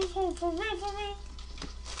autos. For real.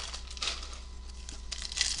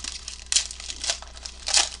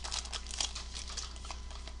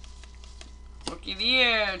 Rookie of the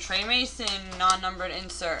Year, Trey Mason, non-numbered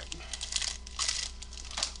insert.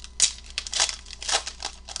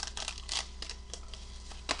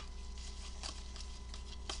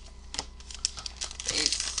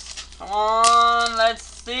 Come on, let's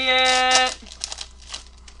see it.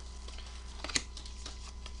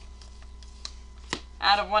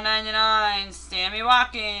 Out of 199, Sammy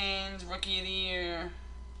Watkins, Rookie of the Year.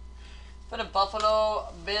 For the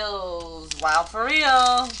Buffalo Bills. Wow, for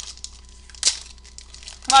real.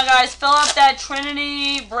 Come on, guys, fill up that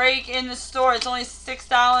Trinity break in the store. It's only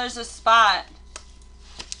 $6 a spot.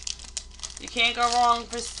 You can't go wrong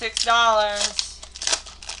for $6.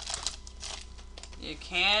 You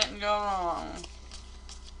can't go wrong.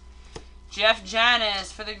 Jeff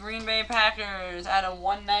Janis for the Green Bay Packers out of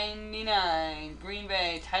 199. Green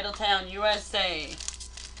Bay, Titletown, USA.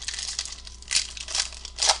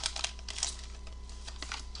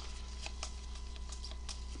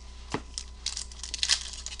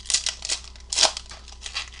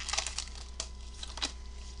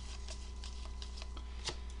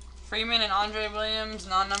 Freeman and Andre Williams,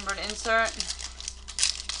 non-numbered insert.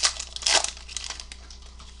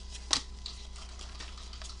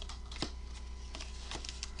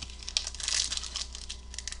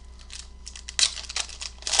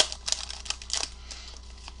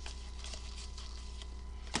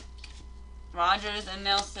 Rogers and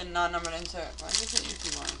Nelson, non-numbered insert. Why is this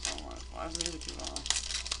YouTube on so much? Why is the YouTube on?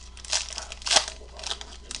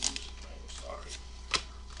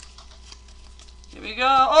 Here we go.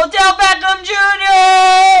 Odell Beckham Jr.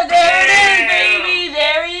 There it is, baby.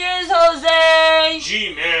 There he is, Jose.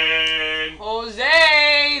 G-Man.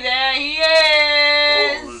 Jose, there he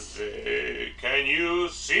is. Jose, can you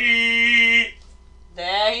see?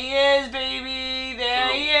 There he is, baby. There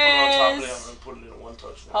he Put it on top of is. there. I'm going to put it in a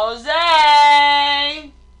one-touch now.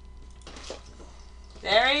 Jose.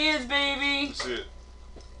 There he is, baby. You see it.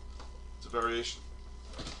 It's a variation.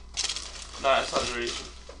 Nah, that's not a variation.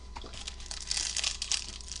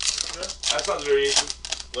 That's not the variation.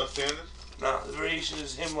 Left-handed? Nah, the variation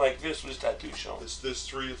is him like this with his tattoo showing. There's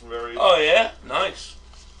 3 different variations. Oh, yeah? Nice.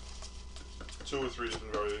 2 or 3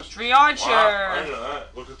 different variations. Tree Archer. Wow, I didn't know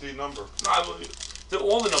that. Look at the number. Nah, I believe it.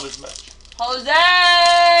 All the numbers match.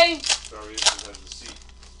 Jose. Variation has the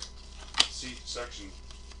seat section.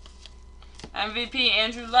 MVP,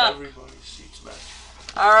 Andrew Luck. Everybody's seats match.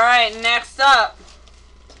 Alright, next up.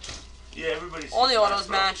 Yeah, everybody's All the seats autos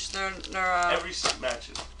match. They're Every seat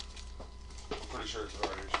matches. I'm pretty sure it's a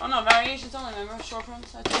variation. oh no, variations only, remember? Short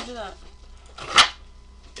prints? I told you that.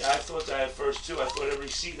 Yeah, I thought that at first too. I thought every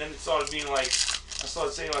seat, then it started being like, I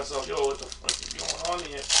started saying to myself, yo, what the fuck is going on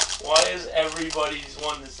here? Why is everybody's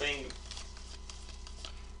one the same?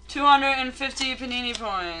 250 Panini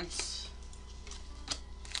points.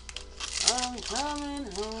 I'm coming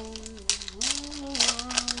home.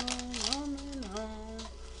 Coming home.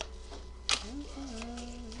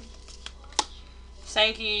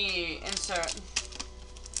 Sankey insert.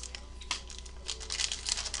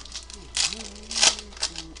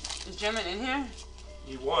 Is Gemmin in here?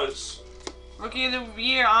 He was. Rookie of the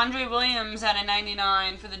Year, Andre Williams at a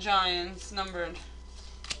 99 for the Giants, numbered.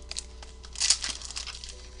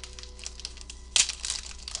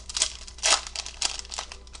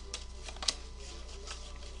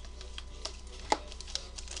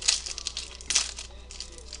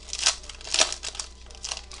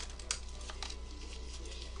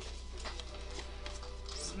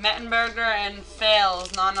 Mettenberger and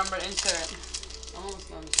Fails, non-numbered insert. Almost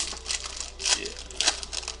numbered. Yeah.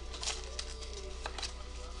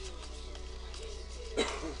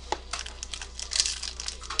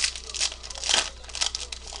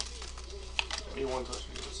 Give me one touch.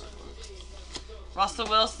 Give me a second. Russell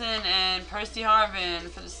Wilson and Percy Harvin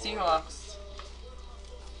for the Seahawks.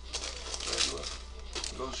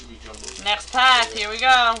 Those should be jumbo. Next pack, here we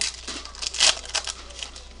go.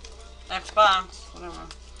 Next box, whatever.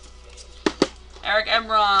 Eric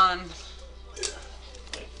Ebron.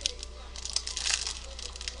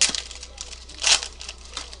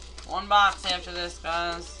 One box after this,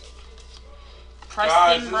 guys.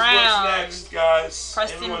 Preston Brown. What's next, guys?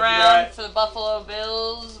 Preston Everyone Brown for the Buffalo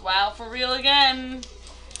Bills. Wow, for real again.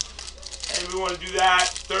 And we want to do that.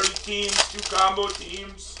 30 teams, 2 combo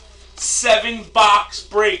teams. 7-box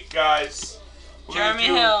break, guys. We're Jeremy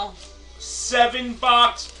Hill.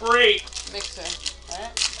 7-box break. Mixer,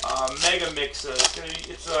 right? Mega mixer.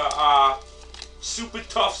 It's a super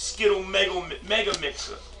tough Skittle mega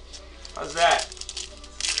mixer. How's that?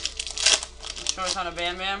 You sure it's not a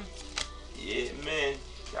Bam Bam? Yeah, man.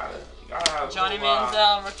 Gotta have Johnny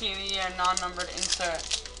Manziel, Rookie of the Year, non-numbered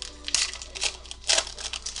insert.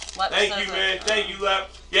 Thank you, man. Thank you, Lep.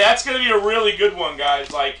 Yeah, that's gonna be a really good one,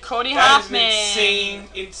 guys. Like Cody that Hoffman is an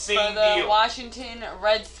insane for the deal. Washington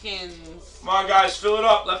Redskins. Come on, guys, fill it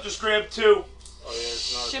up. Left just grab 2. Oh yeah,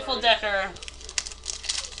 it's not. Schiffeldecker.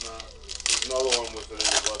 It's not. There's another one with it in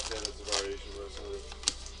his left hand. It's a variation, but it's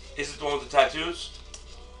not. Is it the one with the tattoos?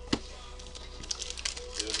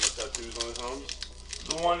 He doesn't have tattoos on his arms.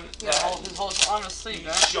 The one Yeah, that his whole arm is sleeve, he's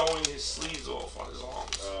right? showing his sleeves off on his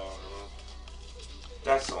arms. Oh,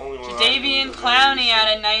 That's the only one. Jadavian Clowney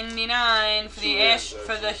out of 99 for the hands,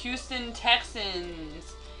 for the Houston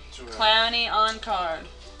Texans. 2 hands. Clowney on card.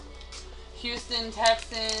 Houston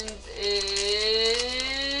Texans is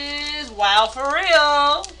wow for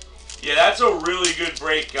real. Yeah, that's a really good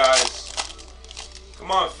break, guys. Come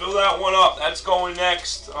on, fill that one up. That's going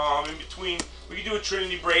next. In between, we can do a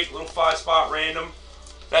Trinity break, little 5-spot random.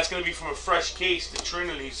 That's going to be from a fresh case to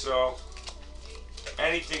Trinity, so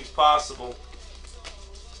anything's possible.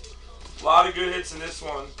 A lot of good hits in this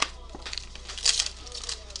one.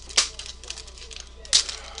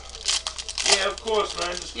 Yeah, of course,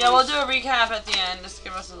 man. Yeah, we'll do a recap at the end. Just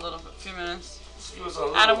give us a few minutes. Just give us a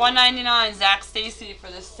little. Out of 199, Zach Stacy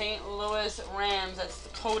for the St. Louis Rams. That's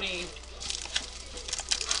Cody.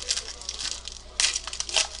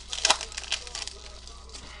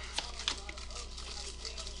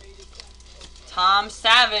 Tom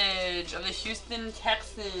Savage of the Houston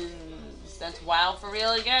Texans. That's wow for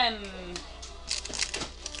real again.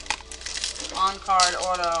 On card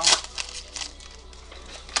auto.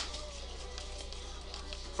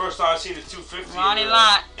 First time I see the 250 Ronnie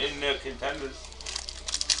Lott. in the Contenders.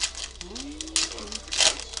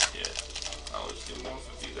 Yeah, I always do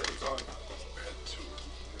 150s every time.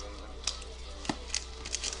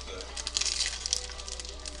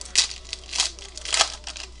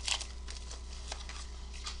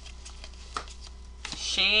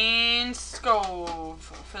 Shane Scove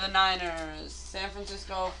for the Niners. San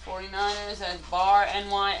Francisco 49ers as Bar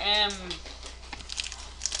NYM.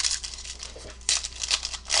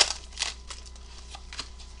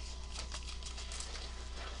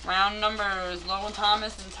 Round numbers, Logan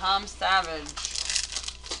Thomas and Tom Savage.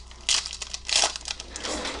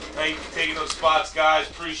 Thank you for taking those spots, guys.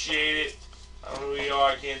 Appreciate it. I don't know who you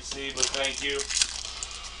are. I can't see, but thank you.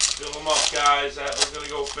 Fill them up, guys. That was going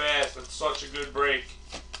to go fast. That's such a good break.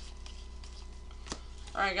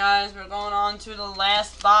 Alright guys, we're going on to the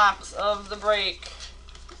last box of the break.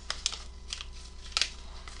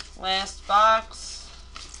 Last box.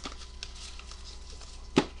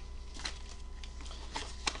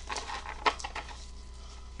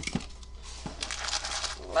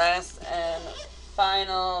 Last and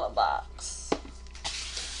final box.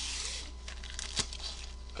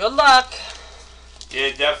 Good luck.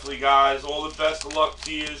 Yeah, definitely, guys. All the best of luck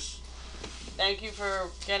to you. Thank you for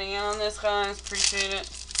getting in on this, guys. Appreciate it.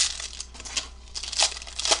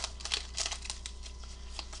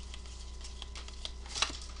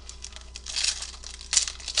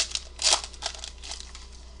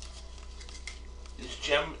 Is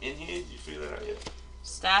Jem in here? Did you figure that out yet?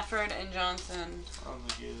 Stafford and Johnson. I don't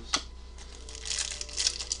think he is.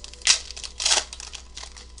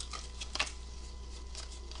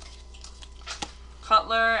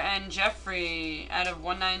 Cutler and Jeffrey out of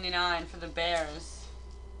 199 for the Bears.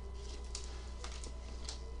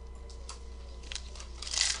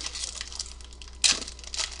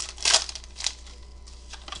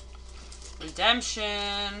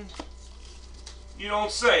 Redemption. You don't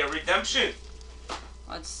say. A redemption.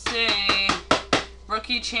 Let's see.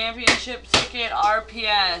 Rookie championship ticket,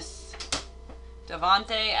 RPS.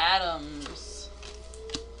 Davante Adams.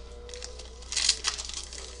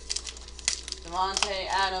 Davante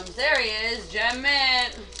Adams. There he is. Gem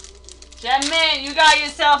Mint. Gem Mint, you got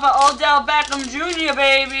yourself an Odell Beckham Jr.,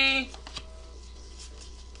 baby.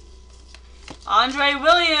 Andre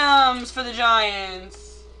Williams for the Giants.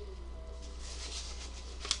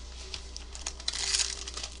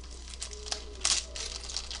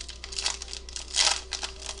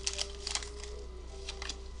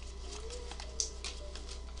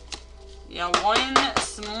 Yeah, one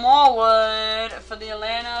Smallwood for the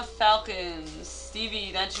Atlanta Falcons.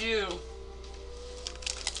 Stevie, that's you.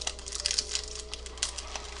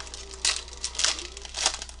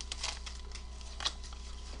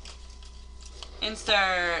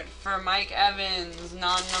 Insert for Mike Evans,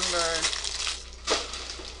 non-numbered.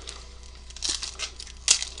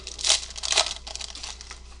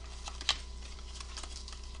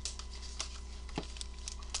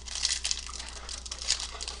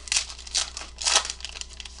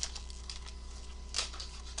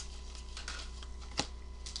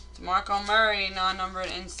 Marco Murray, non-numbered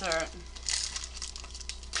insert.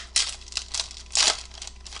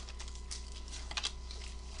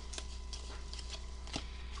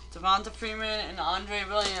 Devonta Freeman and Andre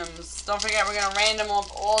Williams. Don't forget, we're going to random up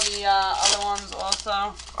all the other ones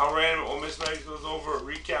also. I'll random all Miss Mags goes over.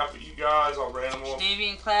 Recap with you guys. I'll random all.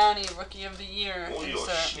 Davian Clowney, Rookie of the Year. Oh, your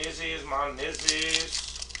schnizzes, my nizzes.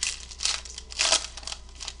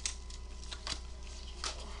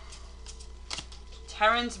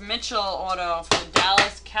 Terrence Mitchell auto for the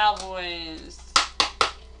Dallas Cowboys.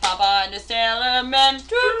 Papa and the Sailor Man. Toot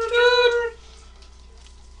toot.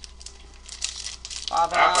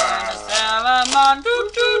 Papa and the Sailor Man.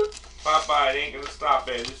 Toot toot. Papa, it ain't gonna stop,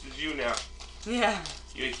 man. This is you now. Yeah.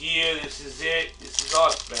 You're here. This is it. This is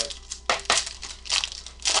us, man.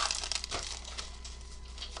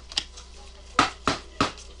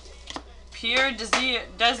 Pierre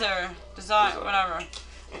Desert, whatever.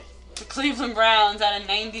 The Cleveland Browns out of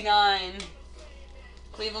 99.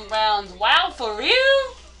 Cleveland Browns. Wow, for real?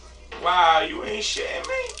 Wow, you ain't shitting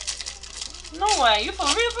me. No way. You for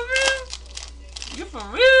real? You for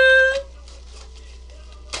real?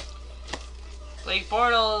 Blake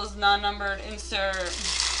Bortles, non-numbered insert.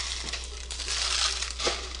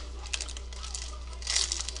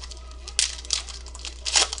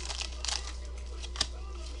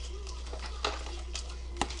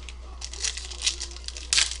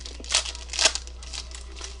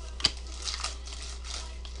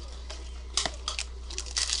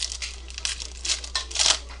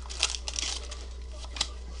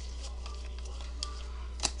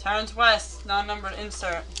 Terrence West, non-numbered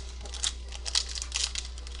insert.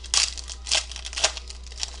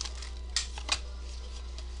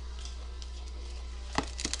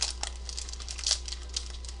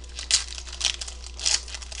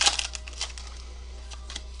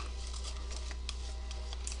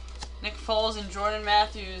 Nick Foles and Jordan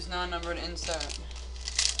Matthews, non-numbered insert.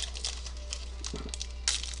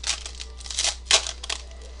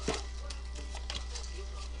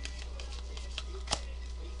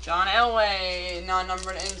 John Elway,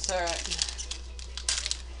 non-numbered insert.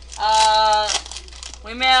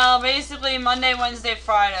 We mail basically Monday, Wednesday,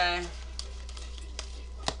 Friday.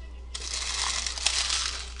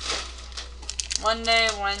 Monday,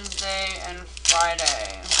 Wednesday, and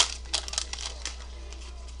Friday.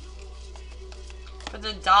 For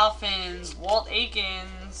the Dolphins, Walt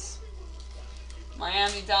Aikens.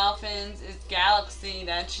 Miami Dolphins is Galaxy,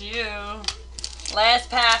 that's you. Last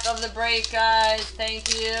pack of the break, guys.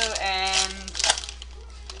 Thank you, and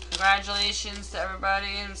congratulations to everybody,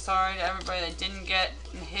 and sorry to everybody that didn't get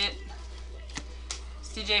hit.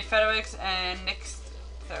 CJ Fedowicks and Nick's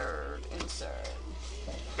third insert.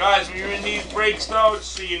 Guys, when you're in these breaks, though,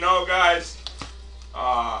 just so you know, guys,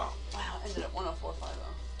 wow, ended at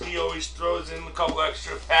 104.50. he always throws in a couple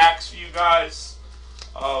extra packs for you guys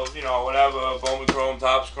of, you know, whatever, Bowman Chrome,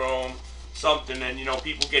 Topps Chrome, something, and, you know,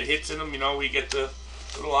 people get hits in them, you know, we get the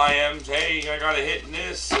little IMs, hey, I got a hit in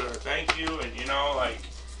this, or thank you, and, you know, like,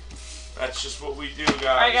 that's just what we do, guys.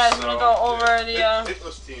 Alright, guys, we're going to go over the,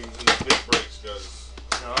 hitless teams in the big breaks, guys.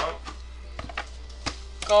 You know?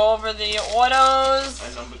 Go over the autos.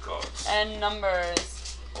 And number cards. And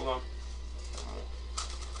numbers. Hold on.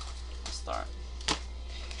 Let's start.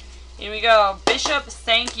 Here we go. Bishop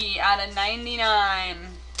Sankey out of 99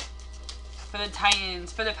 for the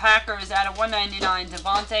Titans. For the Packers out of 199,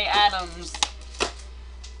 Devontae Adams.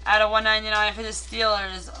 Out of 199 for the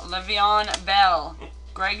Steelers, Le'Veon Bell.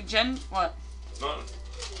 Greg Nothing.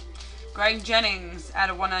 Greg Jennings out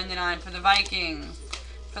of 199 for the Vikings.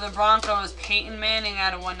 For the Broncos, Peyton Manning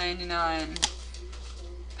out of 199.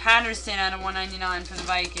 Patterson out of 199 for the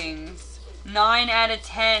Vikings. 9 out of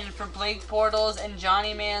 10 for Blake Bortles and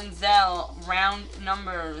Johnny Manziel. Round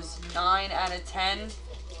numbers. 9 out of 10.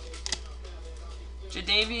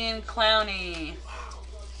 Jadeveon Clowney.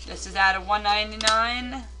 This is out of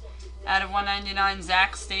 199. Out of 199,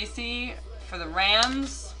 Zach Stacy for the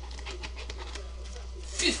Rams.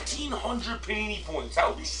 1,500 Panini points. That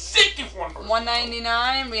would be sick if one person.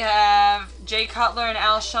 199, we have Jay Cutler and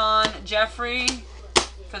Alshon Jeffrey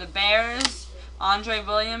for the Bears. Andre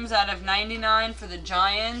Williams out of 99 for the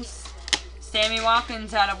Giants. Sammy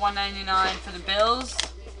Watkins out of 199 for the Bills.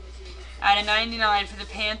 Out of 99 for the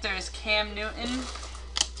Panthers, Cam Newton.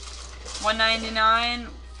 199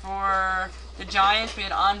 for the Giants, we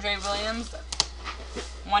had Andre Williams.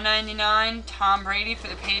 199, Tom Brady for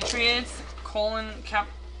the Patriots. Colin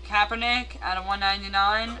Kaepernick out of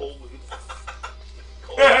 199.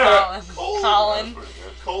 Colin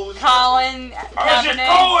How's your Kaepernick.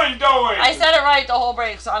 Colin doing? I said it right the whole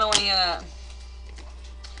break, so I don't want to hear that.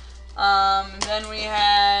 Then we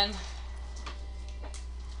had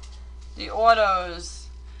the autos.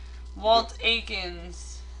 Walt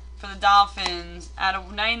Aikens for the Dolphins. Out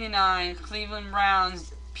of 99, Cleveland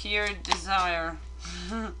Browns, Pierre Desir.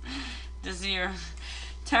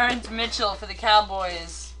 Terrence Mitchell for the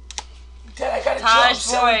Cowboys. Dad, I got a Taj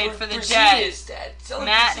job Boyd for the Jets. Dad.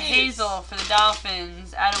 Matt Hazel for the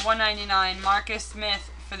Dolphins. Out of 199, Marcus Smith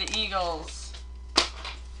for the Eagles.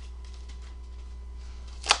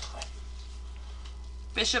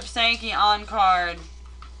 Bishop Sankey on card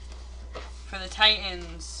for the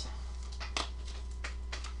Titans.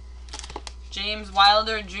 James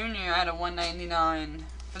Wilder Jr. out of 199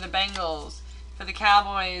 for the Bengals. For the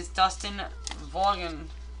Cowboys, Dustin Vaughan.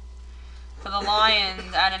 For the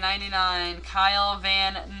Lions, out of 99, Kyle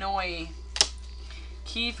Van Noy.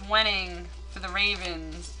 Keith Wenning for the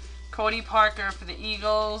Ravens. Cody Parker for the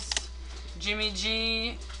Eagles. Jimmy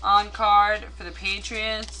G on card for the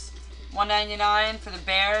Patriots. 199 for the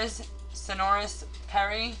Bears, Senorise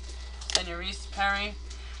Perry.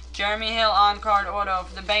 Jeremy Hill on card auto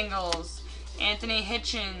for the Bengals. Anthony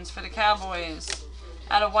Hitchens for the Cowboys.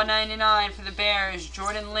 Out of 199 for the Bears,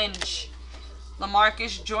 Jordan Lynch.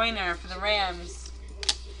 LaMarcus Joyner for the Rams.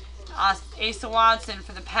 Asa Watson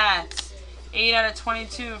for the Pats. 8 out of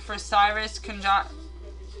 22 for Cyrus Condizio.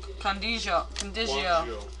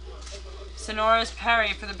 Senorise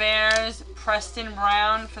Perry for the Bears. Preston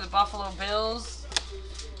Brown for the Buffalo Bills.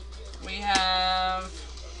 We have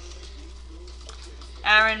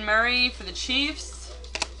Aaron Murray for the Chiefs.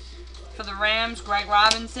 For the Rams, Greg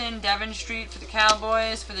Robinson. Devin Street for the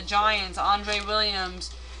Cowboys. For the Giants, Andre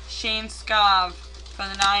Williams. Shane Scov for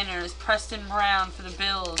the Niners. Preston Brown for the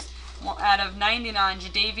Bills. Out of 99,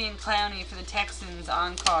 Jadeveon Clowney for the Texans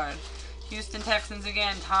on card. Houston Texans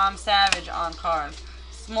again, Tom Savage on card.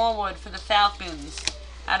 Smallwood for the Falcons.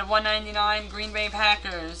 Out of 199, Green Bay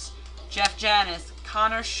Packers, Jeff Janis.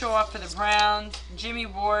 Connor Shaw for the Browns. Jimmy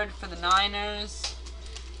Ward for the Niners.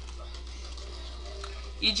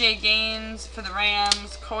 E.J. Gaines for the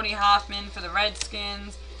Rams. Cody Hoffman for the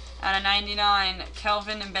Redskins. Out of 99,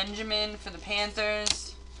 Kelvin and Benjamin for the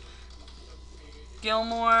Panthers.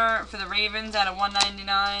 Gilmore for the Ravens out of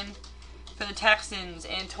 199. For the Texans,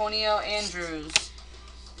 Antonio Andrews.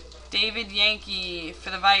 David Yankee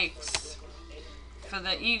for the Vikes. For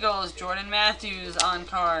the Eagles, Jordan Matthews on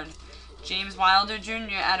card. James Wilder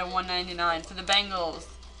Jr. out of 199. For the Bengals,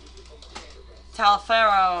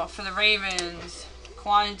 Talfero for the Ravens.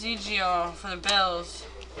 Quan Digio for the Bills.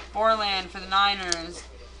 Borland for the Niners.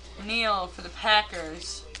 Neal for the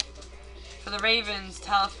Packers. For the Ravens,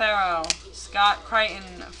 Talfero. Scott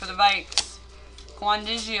Crichton for the Vikes. Quan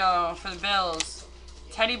Digio for the Bills.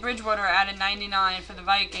 Teddy Bridgewater out of 99 for the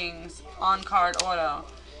Vikings. On card auto.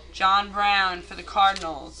 John Brown for the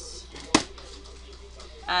Cardinals.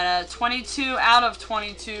 At 22 out of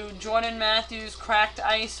 22, Jordan Matthews cracked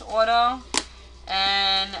ice auto.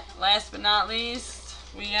 And last but not least,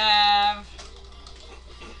 we have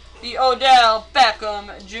the Odell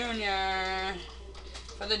Beckham Jr.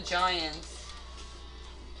 for the Giants.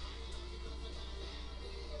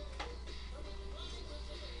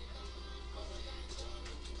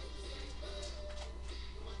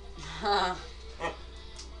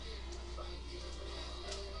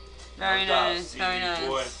 Very nice, very nice.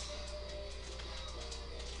 Boy.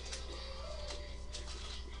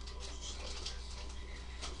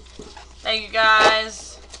 Thank you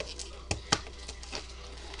guys.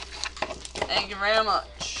 Thank you very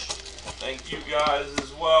much. Thank you guys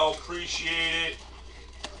as well. Appreciate it.